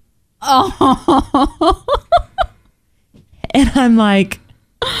parakeet. Oh. And I'm like,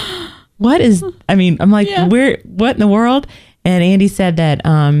 what is, I'm like, what in the world? And Andy said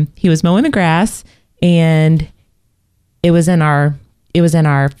that he was mowing the grass and it was in our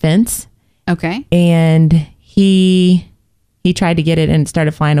fence. Okay. And he tried to get it and it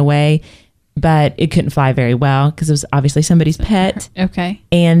started flying away, but it couldn't fly very well because it was obviously somebody's pet. Okay.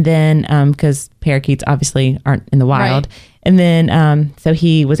 And then, because parakeets obviously aren't in the wild. Right. And then, so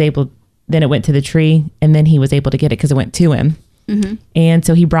he was able, then it went to the tree and then he was able to get it because it went to him. And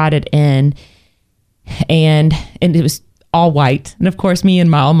so he brought it in, and it was all white. And of course, me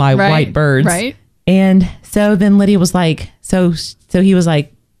and all my white birds. Right. And so then Lydia was like, so he was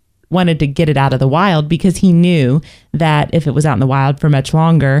like, wanted to get it out of the wild because he knew that if it was out in the wild for much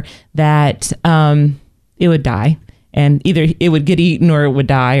longer, that it would die, and either it would get eaten or it would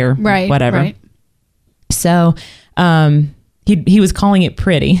die or whatever. Right. So he was calling it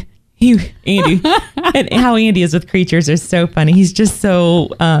Pretty. Andy, and how Andy is with creatures is so funny. He's just so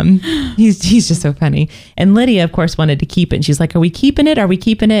he's just so funny. And Lydia, of course, wanted to keep it. And she's like, "Are we keeping it? Are we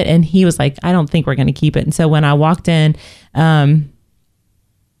keeping it?" And he was like, "I don't think we're going to keep it." And so when I walked in,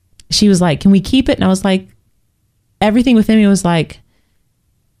 she was like, "Can we keep it?" And I was like, everything within me was like,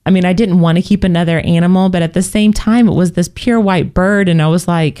 I mean, I didn't want to keep another animal, but at the same time, it was this pure white bird, and I was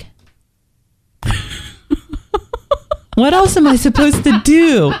like, what else am I supposed to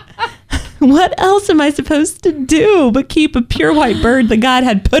do? What else am I supposed to do but keep a pure white bird that God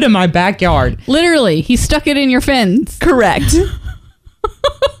had put in my backyard? Literally, he stuck it in your fence. Correct.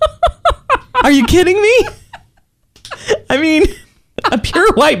 Are you kidding me? I mean, a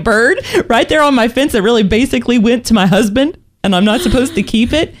pure white bird right there on my fence that really basically went to my husband, and I'm not supposed to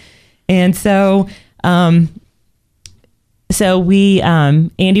keep it. And so, we,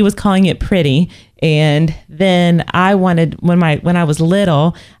 Andy was calling it Pretty. And then I wanted, when I was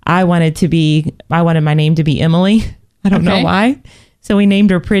little, I wanted my name to be Emily. I don't know why. So we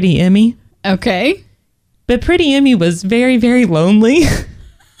named her Pretty Emmy. Okay. But Pretty Emmy was very, very lonely.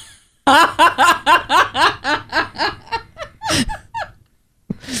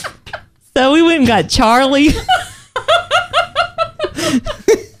 So we went and got Charlie,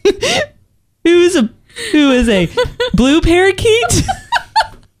 who is a blue parakeet.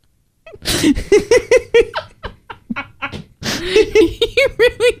 You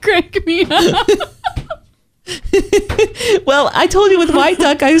really crack me up. Well, I told you with White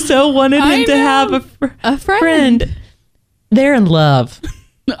Duck, I so wanted him to have a friend. They're in love.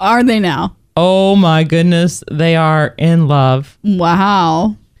 Are they now? Oh my goodness, they are in love.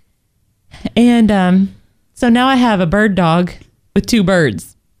 Wow. And so now I have a bird dog with 2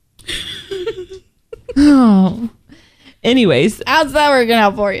 birds. Oh. Anyways, how's that working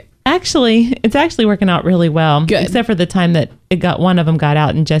out for you? Actually, it's actually working out really well. Good. Except for the time that one of them got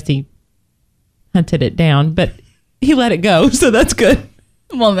out and Jesse hunted it down, but he let it go, so that's good.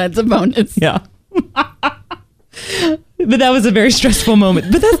 Well, that's a bonus. Yeah. But that was a very stressful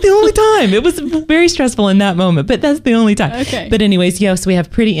moment. But that's the only time. It was very stressful in that moment, but that's the only time. Okay. But anyways, so we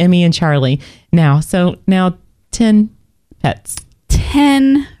have Pretty Emmy and Charlie now. So now 10 pets.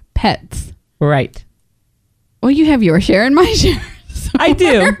 10 pets. Right. Well, you have your share and my share. So I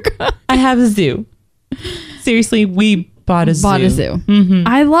do. I have a zoo. Seriously, we bought a zoo. Mm-hmm.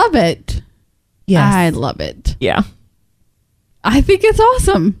 I love it. Yes. I love it. Yeah. I think it's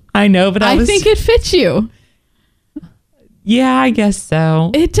awesome. I know, but I think it fits you. Yeah, I guess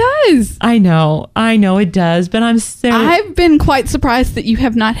so. It does. I know it does, but I've been quite surprised that you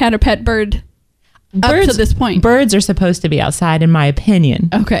have not had a pet bird up to this point. Birds are supposed to be outside, in my opinion.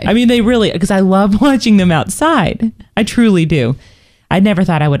 Okay. I mean, they really, because I love watching them outside. I truly do. I never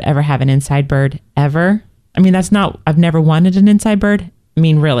thought I would ever have an inside bird, ever. I mean, I've never wanted an inside bird. I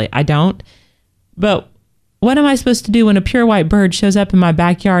mean, really, I don't. But what am I supposed to do when a pure white bird shows up in my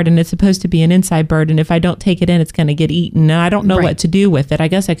backyard and it's supposed to be an inside bird, and if I don't take it in, it's going to get eaten, and I don't know what to do with it? I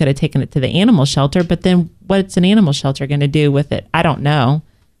guess I could have taken it to the animal shelter, but then what's an animal shelter going to do with it? I don't know.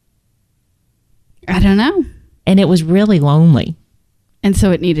 I don't know. And it was really lonely. And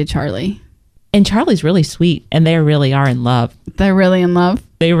so it needed Charlie. And Charlie's really sweet, and they really are in love. They're really in love?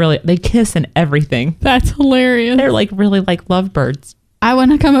 They kiss and everything. That's hilarious. They're like really like lovebirds. I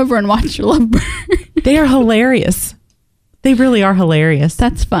want to come over and watch your lovebird. They are hilarious. They really are hilarious.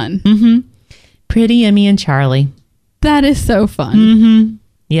 That's fun. Mm-hmm. Pretty Emmy and Charlie. That is so fun. Mm-hmm.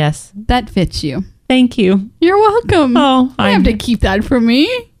 Yes. That fits you. Thank you. You're welcome. Oh, I have to keep that for me.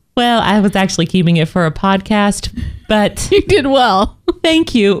 Well, I was actually keeping it for a podcast, but... You did well.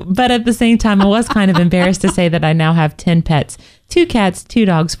 Thank you. But at the same time, I was kind of embarrassed to say that I now have 10 pets, 2 cats, 2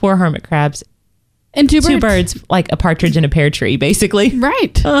 dogs, 4 hermit crabs, and 2 birds. 2 birds, like a partridge in a pear tree, basically.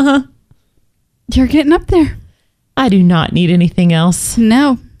 Right. Uh-huh. You're getting up there. I do not need anything else.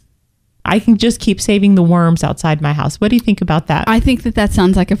 No. I can just keep saving the worms outside my house. What do you think about that? I think that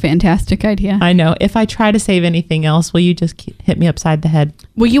sounds like a fantastic idea. I know. If I try to save anything else, will you just hit me upside the head?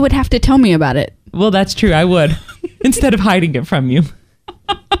 Well, you would have to tell me about it. Well, that's true. I would. Instead of hiding it from you.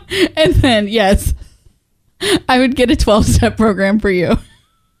 And then, yes, I would get a 12-step program for you.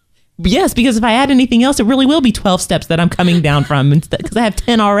 Yes, because if I add anything else, it really will be 12 steps that I'm coming down from, because I have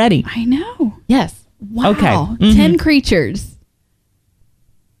 10 already. I know. Yes. Wow. Okay. Mm-hmm. 10 creatures.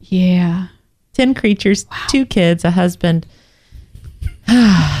 Yeah. 10 creatures, 2 kids, a husband.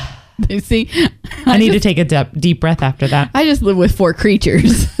 See, I need to take a deep breath after that. I just live with 4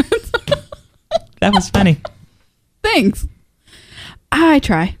 creatures. That was funny. Thanks. I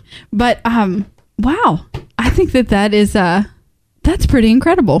try. But wow. I think that is that's pretty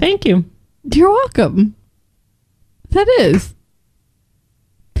incredible. Thank you. You're welcome. That is.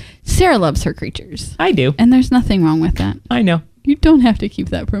 Sarah loves her creatures. I do. And there's nothing wrong with that. I know. You don't have to keep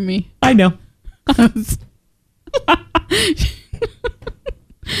that from me. I know. I'm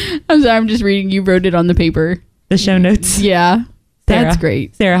sorry, I'm just reading. You wrote it on the paper. The show notes. Yeah. Sarah. That's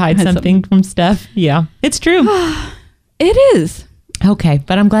great. Sarah hides something from Steph. Yeah. It's true. It is. Okay.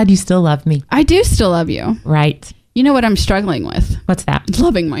 But I'm glad you still love me. I do still love you. Right. You know what I'm struggling with? What's that?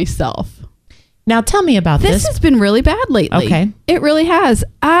 Loving myself. Now tell me about this. This has been really bad lately. Okay. It really has.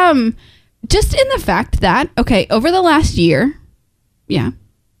 Just in the fact that, okay, over the last year, yeah,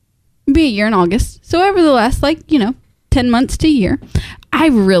 be a year in August. So over the last 10 months to a year,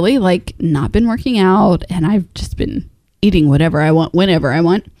 I've really not been working out, and I've just been eating whatever I want, whenever I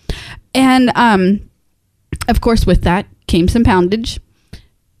want. And, of course, with that came some poundage,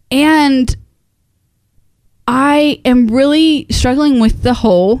 and I am really struggling with the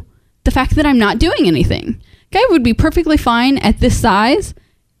fact that I'm not doing anything. I would be perfectly fine at this size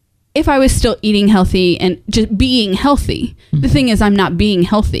if I was still eating healthy and just being healthy. Mm-hmm. The thing is, I'm not being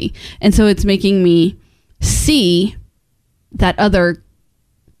healthy. And so it's making me see that other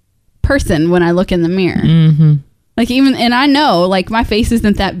person when I look in the mirror. Mm-hmm. And I know, my face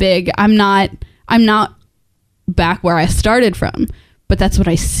isn't that big. I'm not back where I started from, but that's what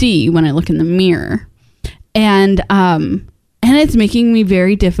I see when I look in the mirror. And it's making me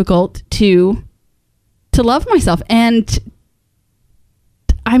very difficult to love myself. And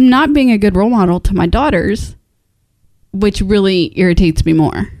I'm not being a good role model to my daughters, which really irritates me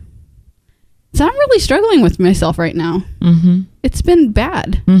more. So I'm really struggling with myself right now. Mm-hmm. It's been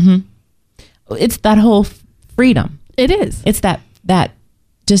bad. Mm-hmm. It's that whole freedom. It is. It's that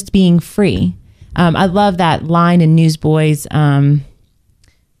just being free. I love that line in Newsboys, Born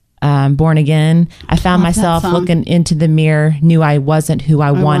Again. I found myself looking into the mirror, knew I wasn't who I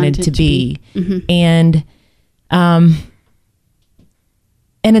wanted to be. Mm-hmm.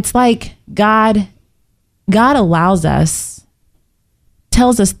 And it's like God allows us,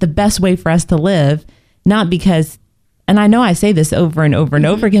 tells us the best way for us to live, not because, and I know I say this over and over and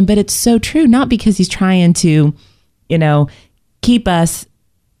over again, but it's so true, not because he's trying to, keep us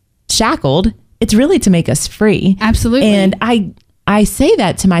shackled. It's really to make us free. Absolutely. And I say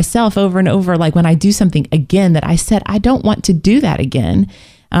that to myself over and over, when I do something again that I said, I don't want to do that again.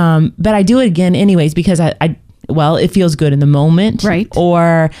 But I do it again anyways, because it feels good in the moment. Right.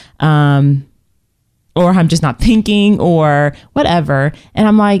 Or I'm just not thinking or whatever. And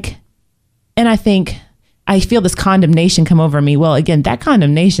I'm and I think I feel this condemnation come over me. Well, again, that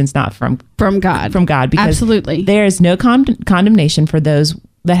condemnation's not from God. From God. Because absolutely. There is no condemnation for those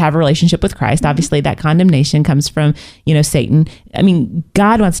that have a relationship with Christ. Mm-hmm. Obviously, that condemnation comes from, Satan. I mean,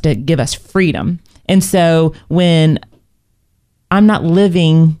 God wants to give us freedom. And so when I'm not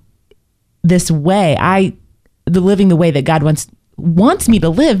living this way, living the way that God wants me to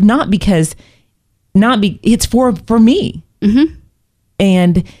live, it's for me. Mm-hmm.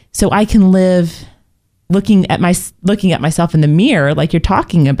 And so I can live looking at myself in the mirror, like you're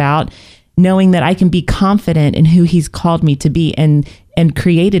talking about, knowing that I can be confident in who he's called me to be and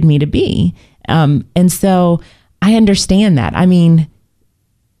created me to be. And so I understand that. I mean,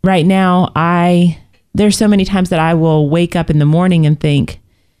 right now, there's so many times that I will wake up in the morning and think,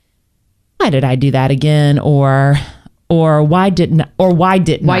 why did I do that again? Or why didn't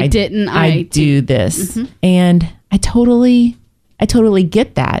I do this? Mm-hmm. And I totally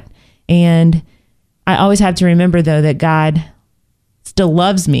get that. And I always have to remember, though, that God still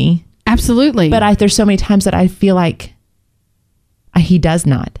loves me. Absolutely. But there's so many times that I feel like he does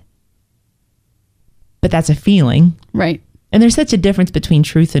not. But that's a feeling. Right. And there's such a difference between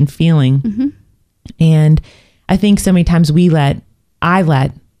truth and feeling. Mm-hmm. And I think so many times I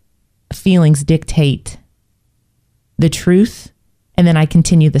let feelings dictate the truth, and then I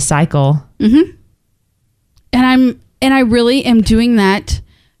continue the cycle. Mm-hmm. And I really am doing that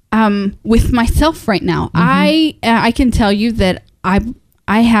with myself right now. Mm-hmm. I can tell you that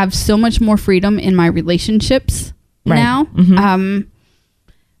I have so much more freedom in my relationships now. Mm-hmm.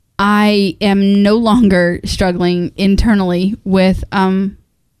 I am no longer struggling internally with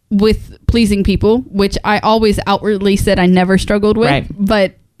pleasing people, which I always outwardly said I never struggled with. Right.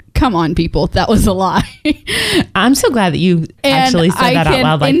 But come on, people, that was a lie. I'm so glad that you actually said that out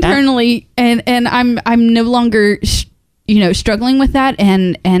loud like internally, that. And I'm no longer struggling with that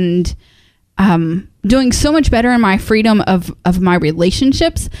and doing so much better in my freedom of my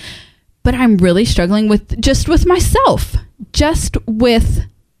relationships. But I'm really struggling with myself,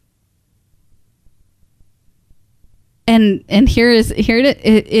 and here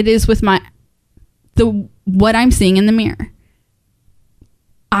it is with what I'm seeing in the mirror.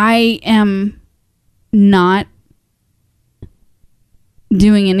 I am not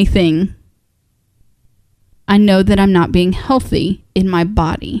doing anything. I know that I'm not being healthy in my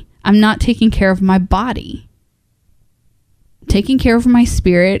body. I'm not taking care of my body. I'm taking care of my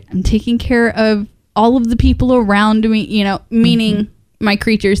spirit. I'm taking care of all of the people around me, meaning my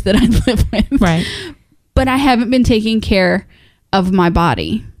creatures that I live with. Right. But I haven't been taking care of my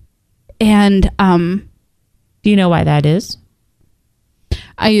body. And do you know why that is?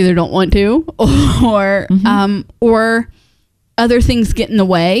 I either don't want to or other things get in the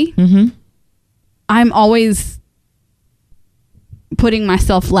way. I'm always putting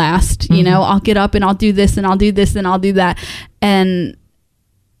myself last. I'll get up and I'll do this and I'll do this and I'll do that, and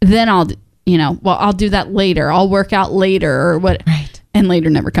then I'll do that later. I'll work out later or what. Right. And later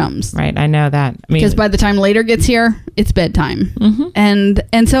never comes. Right. I know that. Because by the time later gets here, it's bedtime. And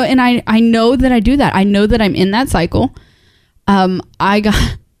I know that I do that. I know that I'm in that cycle. I got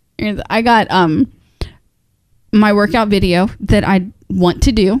my workout video that I want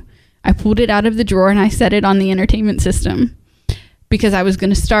to do. I pulled it out of the drawer and I set it on the entertainment system because I was going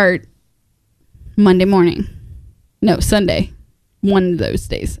to start Sunday, one of those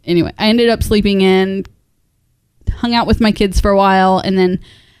days. Anyway, I ended up sleeping in, hung out with my kids for a while, and then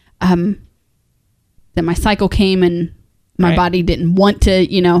my cycle came and my body didn't want to,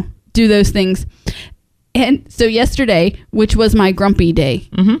 do those things. And so yesterday, which was my grumpy day,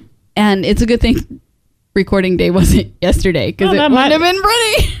 and it's a good thing recording day wasn't yesterday because it might have been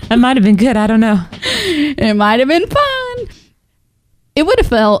pretty. That might have been good. I don't know. It might have been fun. It would have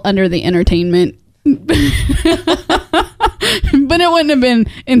fell under the entertainment, but it wouldn't have been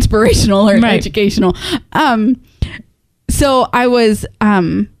inspirational or educational. So I was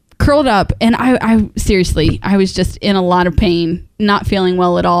curled up, and I seriously, I was just in a lot of pain, not feeling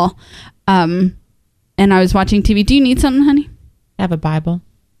well at all. And I was watching TV. Do you need something, honey? I have a Bible.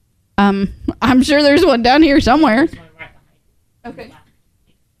 I'm sure there's one down here somewhere. Okay.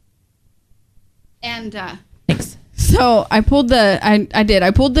 And thanks. So I pulled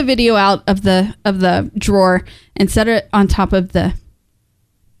I pulled the video out of the drawer and set it on top of the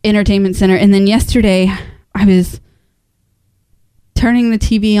entertainment center. And then yesterday I was turning the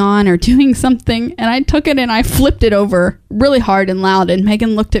TV on or doing something, and I took it and I flipped it over really hard and loud, and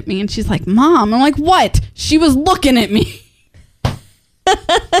Megan looked at me and she's like, "Mom." I'm like, "What?" She was looking at me.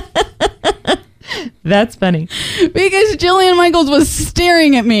 That's funny. Because Jillian Michaels was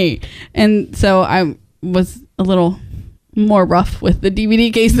staring at me. And so I was a little more rough with the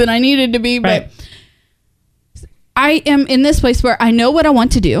DVD case than I needed to be. But I am in this place where I know what I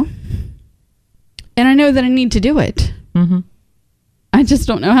want to do. And I know that I need to do it. I just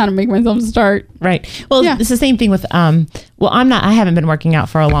don't know how to make myself start. Right. Well, it's the same thing with, I haven't been working out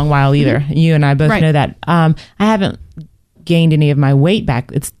for a long while either. You and I both know that. I haven't gained any of my weight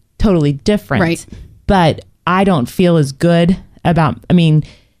back. It's totally different. Right. But I don't feel as good about, I'm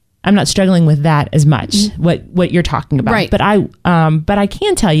not struggling with that as much, what you're talking about. Right. But I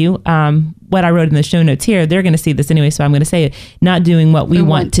can tell you, what I wrote in the show notes here, they're going to see this anyway, so I'm going to say it. Not doing what we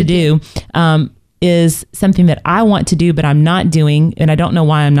want to do. Is something that I want to do, but I'm not doing, and I don't know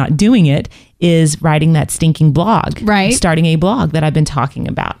why I'm not doing it, is writing that stinking blog. Right. Starting a blog that I've been talking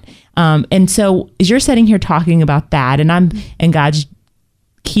about. And so as you're sitting here talking about that, and God's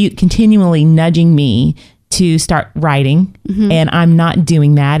continually nudging me to start writing, and I'm not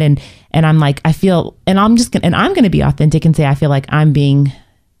doing that. And I'm like, I feel, and I'm going to be authentic and say, I feel like I'm being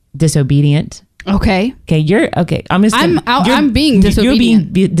disobedient. Okay. I'm being disobedient. You're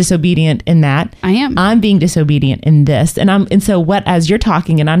being disobedient in that. I am. I'm being disobedient in this, and so as you're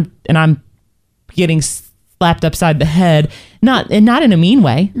talking, and I'm getting slapped upside the head, not in a mean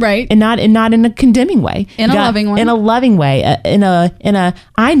way, right? And not in a condemning way, in a loving way, in a loving way, in a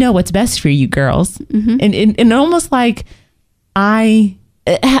I know what's best for you girls, and almost like like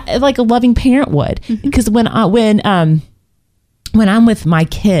a loving parent would, because when I'm with my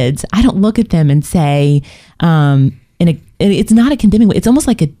kids, I don't look at them and say, it's not a condemning way. It's almost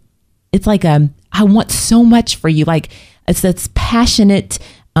like I want so much for you. Like it's passionate.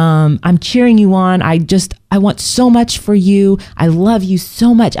 I'm cheering you on. I want so much for you. I love you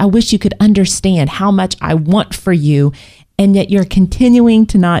so much. I wish you could understand how much I want for you. And yet you're continuing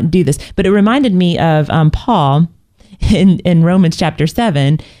to not do this. But it reminded me of Paul in Romans chapter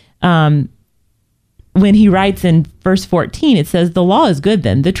 7, when he writes in verse 14, it says, the law is good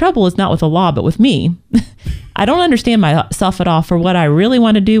then. The trouble is not with the law, but with me. I don't understand myself at all for what I really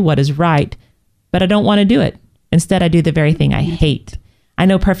want to do, what is right, but I don't want to do it. Instead, I do the very thing I hate. I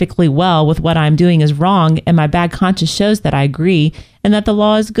know perfectly well with what I'm doing is wrong, and my bad conscience shows that I agree and that the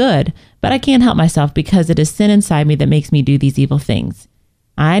law is good, but I can't help myself because it is sin inside me that makes me do these evil things.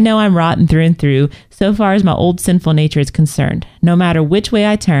 I know I'm rotten through and through so far as my old sinful nature is concerned. No matter which way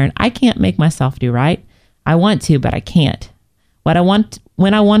I turn, I can't make myself do right. I want to, but I can't.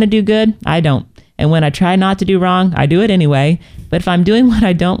 When I want to do good, I don't. And when I try not to do wrong, I do it anyway. But if I'm doing what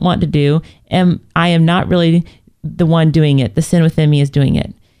I don't want to do, I am not really the one doing it. The sin within me is doing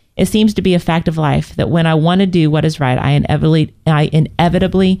it. It seems to be a fact of life that when I want to do what is right, I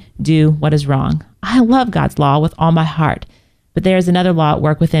inevitably do what is wrong. I love God's law with all my heart. But there is another law at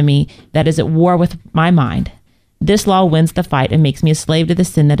work within me that is at war with my mind. This law wins the fight and makes me a slave to the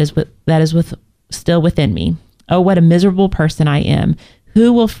sin that is still within me. Oh, what a miserable person I am.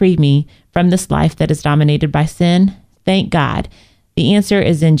 Who will free me from this life that is dominated by sin? Thank God. The answer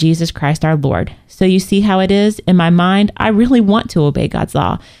is in Jesus Christ our Lord. So you see how it is? In my mind, I really want to obey God's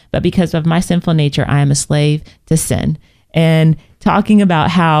law, but because of my sinful nature, I am a slave to sin. And talking about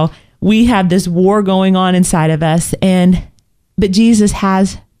how we have this war going on inside of us, but Jesus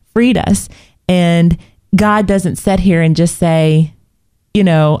has freed us. And God doesn't sit here and just say,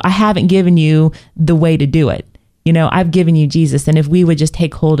 I haven't given you the way to do it. I've given you Jesus. And if we would just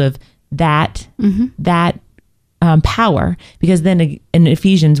take hold of that, power, because then in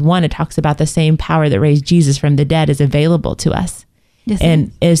Ephesians 1, it talks about the same power that raised Jesus from the dead is available to us. Yes,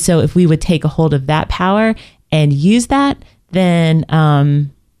 and so if we would take a hold of that power and use that, then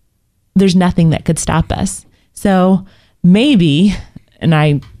there's nothing that could stop us. So maybe, and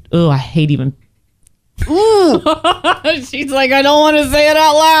I hate even. She's like, I don't want to say it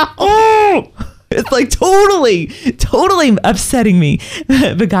out loud. It's like totally upsetting me.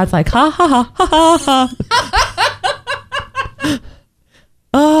 But God's like, ha, ha, ha, ha, ha.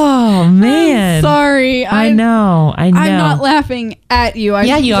 Oh, man. I'm sorry. I know. I'm not laughing at you.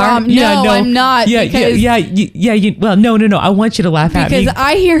 You are. No, I'm not. Yeah. Well, no. I want you to laugh at me. Because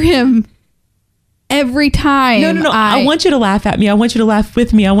I hear him every time. No. I want you to laugh at me. I want you to laugh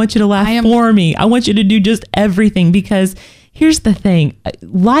with me. I want you to laugh for me. I want you to do just everything, because here's the thing.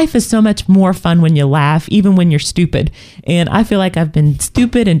 Life is so much more fun when you laugh, even when you're stupid. And I feel like I've been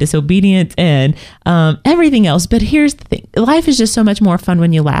stupid and disobedient and everything else. But here's the thing. Life is just so much more fun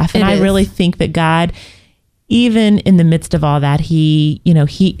when you laugh. And I really think that God, even in the midst of all that, he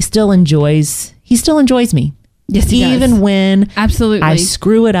still enjoys me. Yes, he does. Even when absolutely I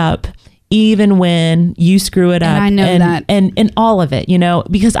screw it up. Even when you screw it up. And I know that. And all of it,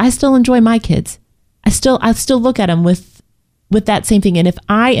 because I still enjoy my kids. I still look at them with that same thing. And if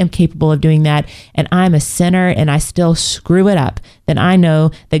I am capable of doing that and I'm a sinner and I still screw it up, then I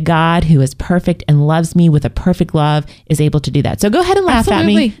know that God, who is perfect and loves me with a perfect love, is able to do that. So go ahead and laugh at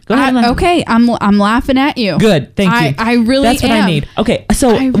me. Go ahead and laugh. Okay. I'm laughing at you. Good. Thank you. I really That's what I need. Okay. So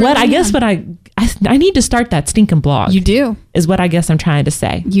I need to start that stinking blog. You do. Is what I guess I'm trying to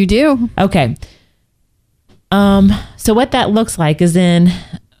say. You do. Okay. So what that looks like is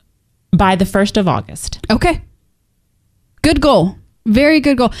by the 1st of August. Okay. Good goal. Very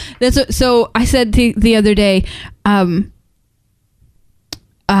good goal. So I said the other day,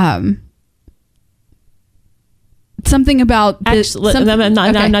 something about actually,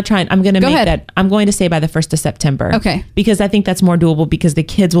 I'm not trying. I'm going to make that. I'm going to say by the 1st of September. Okay. Because I think that's more doable because the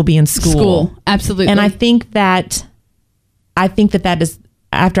kids will be in school. Absolutely. And I think that is,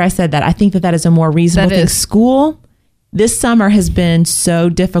 after I said that, I think that is a more reasonable thing. School this summer has been so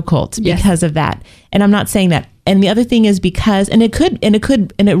difficult because of that. And I'm not saying that. And the other thing is because, and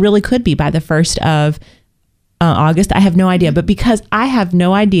it really could be by the 1st of August. I have no idea. But because I have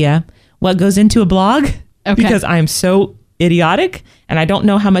no idea what goes into a blog, because I am so idiotic and I don't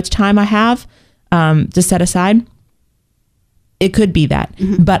know how much time I have to set aside, it could be that.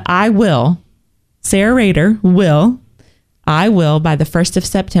 Mm-hmm. But Sarah Rader will by the 1st of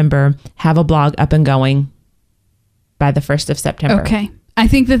September have a blog up and going by the 1st of September. Okay. I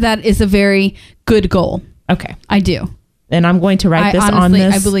think that is a very good goal. Okay. I do. And I'm going to write on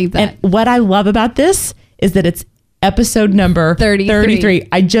this. I believe that. And what I love about this is that it's episode number 33.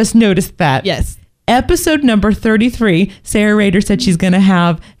 I just noticed that. Yes. Episode number 33. Sarah Rader said she's going to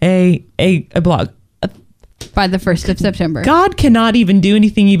have a blog. By the 1st of September. God cannot even do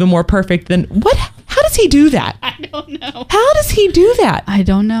anything even more perfect than what? How does he do that? I don't know. How does he do that? I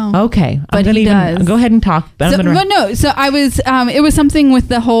don't know. Okay. But he does. Go ahead and talk. So I was, it was something with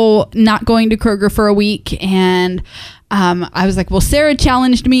the whole not going to Kroger for a week and I was like, well, Sarah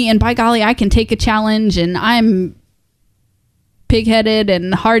challenged me, and by golly, I can take a challenge, and I'm pig-headed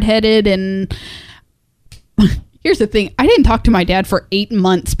and hard-headed. And here's the thing. I didn't talk to my dad for 8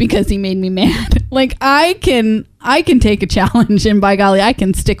 months because he made me mad. Like, I can take a challenge, and by golly, I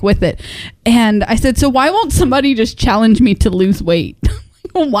can stick with it. And I said, so why won't somebody just challenge me to lose weight?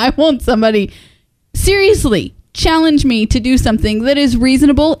 Why won't somebody seriously challenge me to do something that is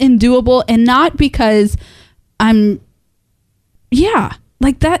reasonable and doable, and not because like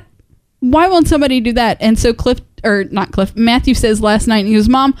that. Why won't somebody do that? And so Matthew says last night, he goes,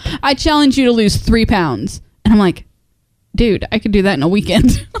 Mom, I challenge you to lose 3 pounds. And I'm like, dude, I could do that in a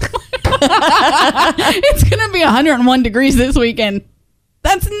weekend. It's going to be 101 degrees this weekend.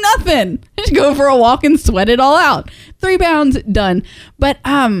 That's nothing. Just go for a walk and sweat it all out. 3 pounds, done. But,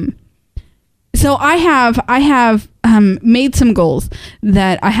 so I have made some goals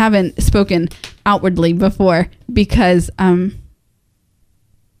that I haven't spoken outwardly before because,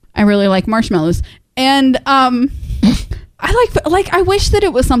 I really like marshmallows. And, I wish that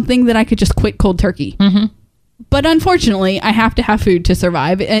it was something that I could just quit cold turkey. Mm-hmm. But unfortunately, I have to have food to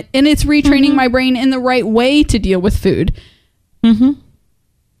survive. And it's retraining my brain in the right way to deal with food. Mm-hmm.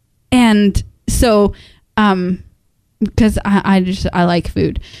 And so, because I like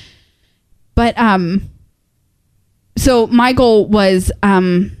food. But, so my goal was,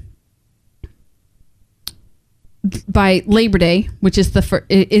 by Labor Day, which is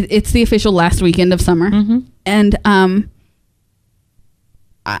it's the official last weekend of summer. Mm-hmm. And,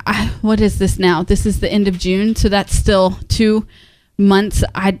 what is this now? This is the end of June. So that's still 2 months.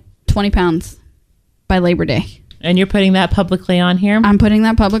 20 pounds by Labor Day. And you're putting that publicly on here? I'm putting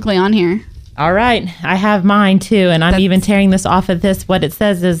that publicly on here. All right. I have mine too. And I'm even tearing this off of this. What it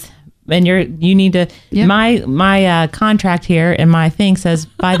says is, and you need to, yep. My contract here and my thing says,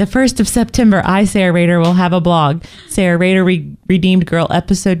 by the 1st of September, I, Sarah Rader, will have a blog. Sarah Rader, Redeemed Girl,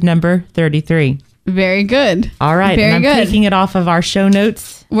 episode number 33. Very good. All right. Very and I'm good. taking it off of our show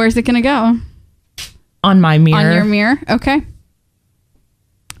notes. Where's it going to go? On my mirror. On your mirror? Okay.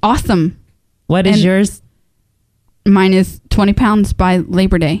 Awesome. What is yours? Mine is 20 pounds by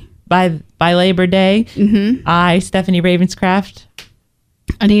Labor Day. By Labor Day. Mm-hmm. I, Stephanie Ravenscraft.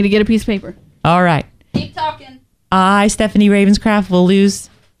 I need to get a piece of paper. All right. Keep talking. I, Stephanie Ravenscraft, will lose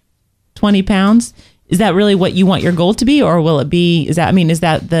 20 pounds. Is that really what you want your goal to be? Or will it be, is that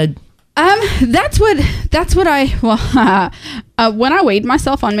the... That's what when I weighed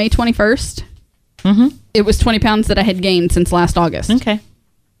myself on May 21st, mm-hmm. It was 20 pounds that I had gained since last August. Okay.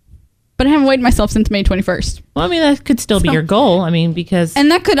 But I haven't weighed myself since May 21st. Well, I mean, that could still be your goal. I mean, because... And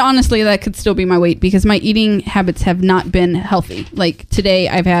that could still be my weight because my eating habits have not been healthy. Like today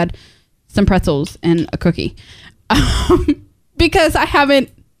I've had some pretzels and a cookie. Because I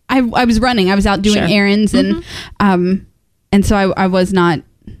was running. I was out doing errands mm-hmm. And so I was not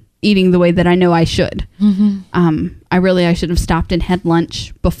eating the way that I know I should. Mm-hmm. I should have stopped and had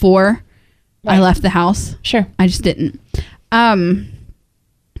lunch before I left the house. Sure. I just didn't.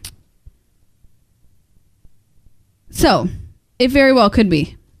 So it very well could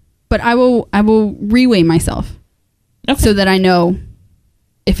be, but I will reweigh myself so that I know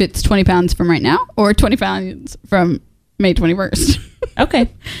if it's 20 pounds from right now or 20 pounds from May 21st. Okay.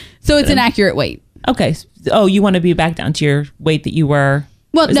 So it's an accurate weight. Okay. Oh, you want to be back down to your weight that you were.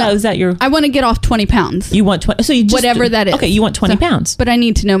 Well, is that your... I want to get off 20 pounds. You want 20... So you just... Whatever that is. Okay, you want 20 pounds. But I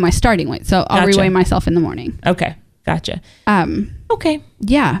need to know my starting weight, so I'll reweigh myself in the morning. Okay, gotcha. Okay.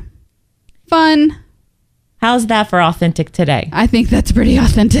 Yeah. Fun. How's that for authentic today? I think that's pretty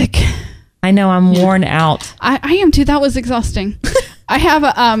authentic. I know I'm worn out. I am too. That was exhausting. I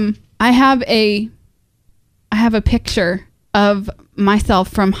have a picture of myself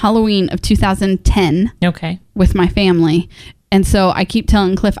from Halloween of 2010. Okay. With my family. And so I keep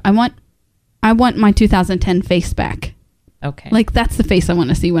telling Cliff, I want my 2010 face back. Okay. Like that's the face I want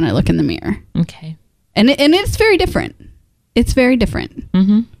to see when I look in the mirror. Okay. And it's very different. It's very different.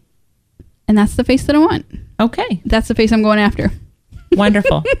 Mm-hmm. And that's the face that I want. Okay. That's the face I'm going after.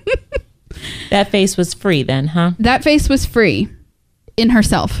 Wonderful. That face was free then, huh? That face was free in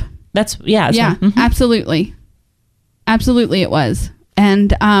herself. That's yeah. Mm-hmm. Absolutely. Absolutely it was.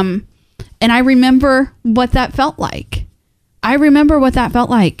 And I remember what that felt like. I remember what that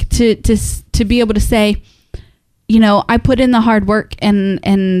felt like to be able to say, you know, I put in the hard work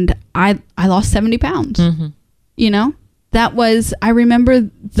and I lost 70 pounds. Mm-hmm. You know, that was, I remember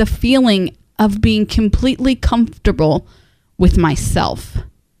the feeling of being completely comfortable with myself.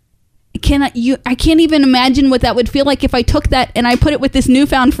 I can't even imagine what that would feel like if I took that and I put it with this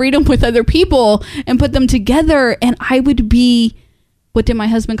newfound freedom with other people and put them together, and I would be, what did my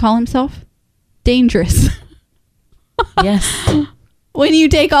husband call himself? Dangerous. Yes. When you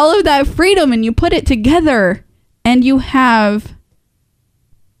take all of that freedom and you put it together and you have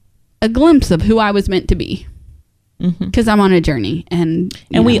a glimpse of who I was meant to be. Because I'm on a journey. And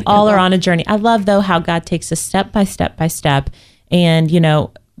we all are on a journey. I love, though, how God takes us step by step by step. And,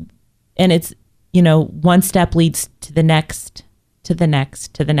 and it's, one step leads to the next, to the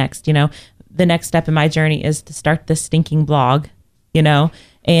next, to the next. The next step in my journey is to start this stinking blog, and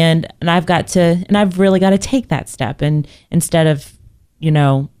I've really got to take that step. And instead of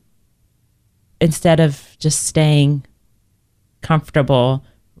just staying comfortable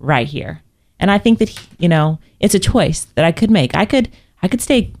right here. And I think that, it's a choice that I could make. I could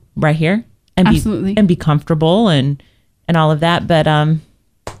stay right here and Absolutely. be comfortable and all of that. But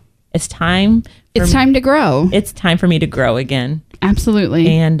it's time. It's time to grow. It's time for me to grow again. Absolutely.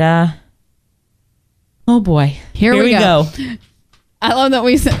 And oh boy, here we go. I love that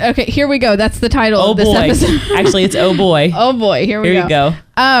we said, okay, here we go. That's the title of this episode. Actually, it's oh boy. Oh boy, here we go.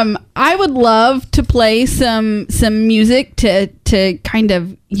 I would love to play some music to kind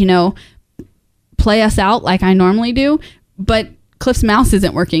of, play us out like I normally do, but Cliff's mouse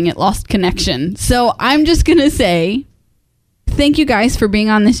isn't working. It lost connection. So I'm just going to say thank you guys for being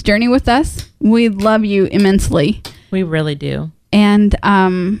on this journey with us. We love you immensely. We really do. And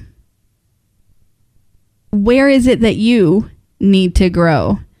where is it that you need to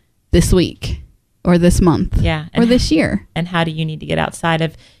grow this week or this month? Yeah. Or this year? And how do you need to get outside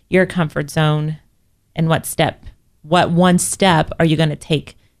of your comfort zone? And what one step are you going to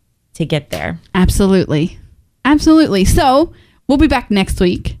take to get there? Absolutely. So we'll be back next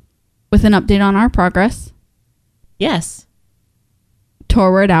week with an update on our progress. Yes.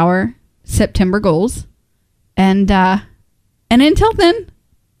 Toward our September goals. And until then,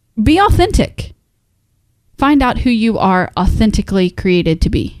 be authentic. Find out who you are authentically created to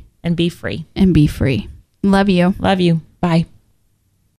be. And be free. Love you. Love you. Bye.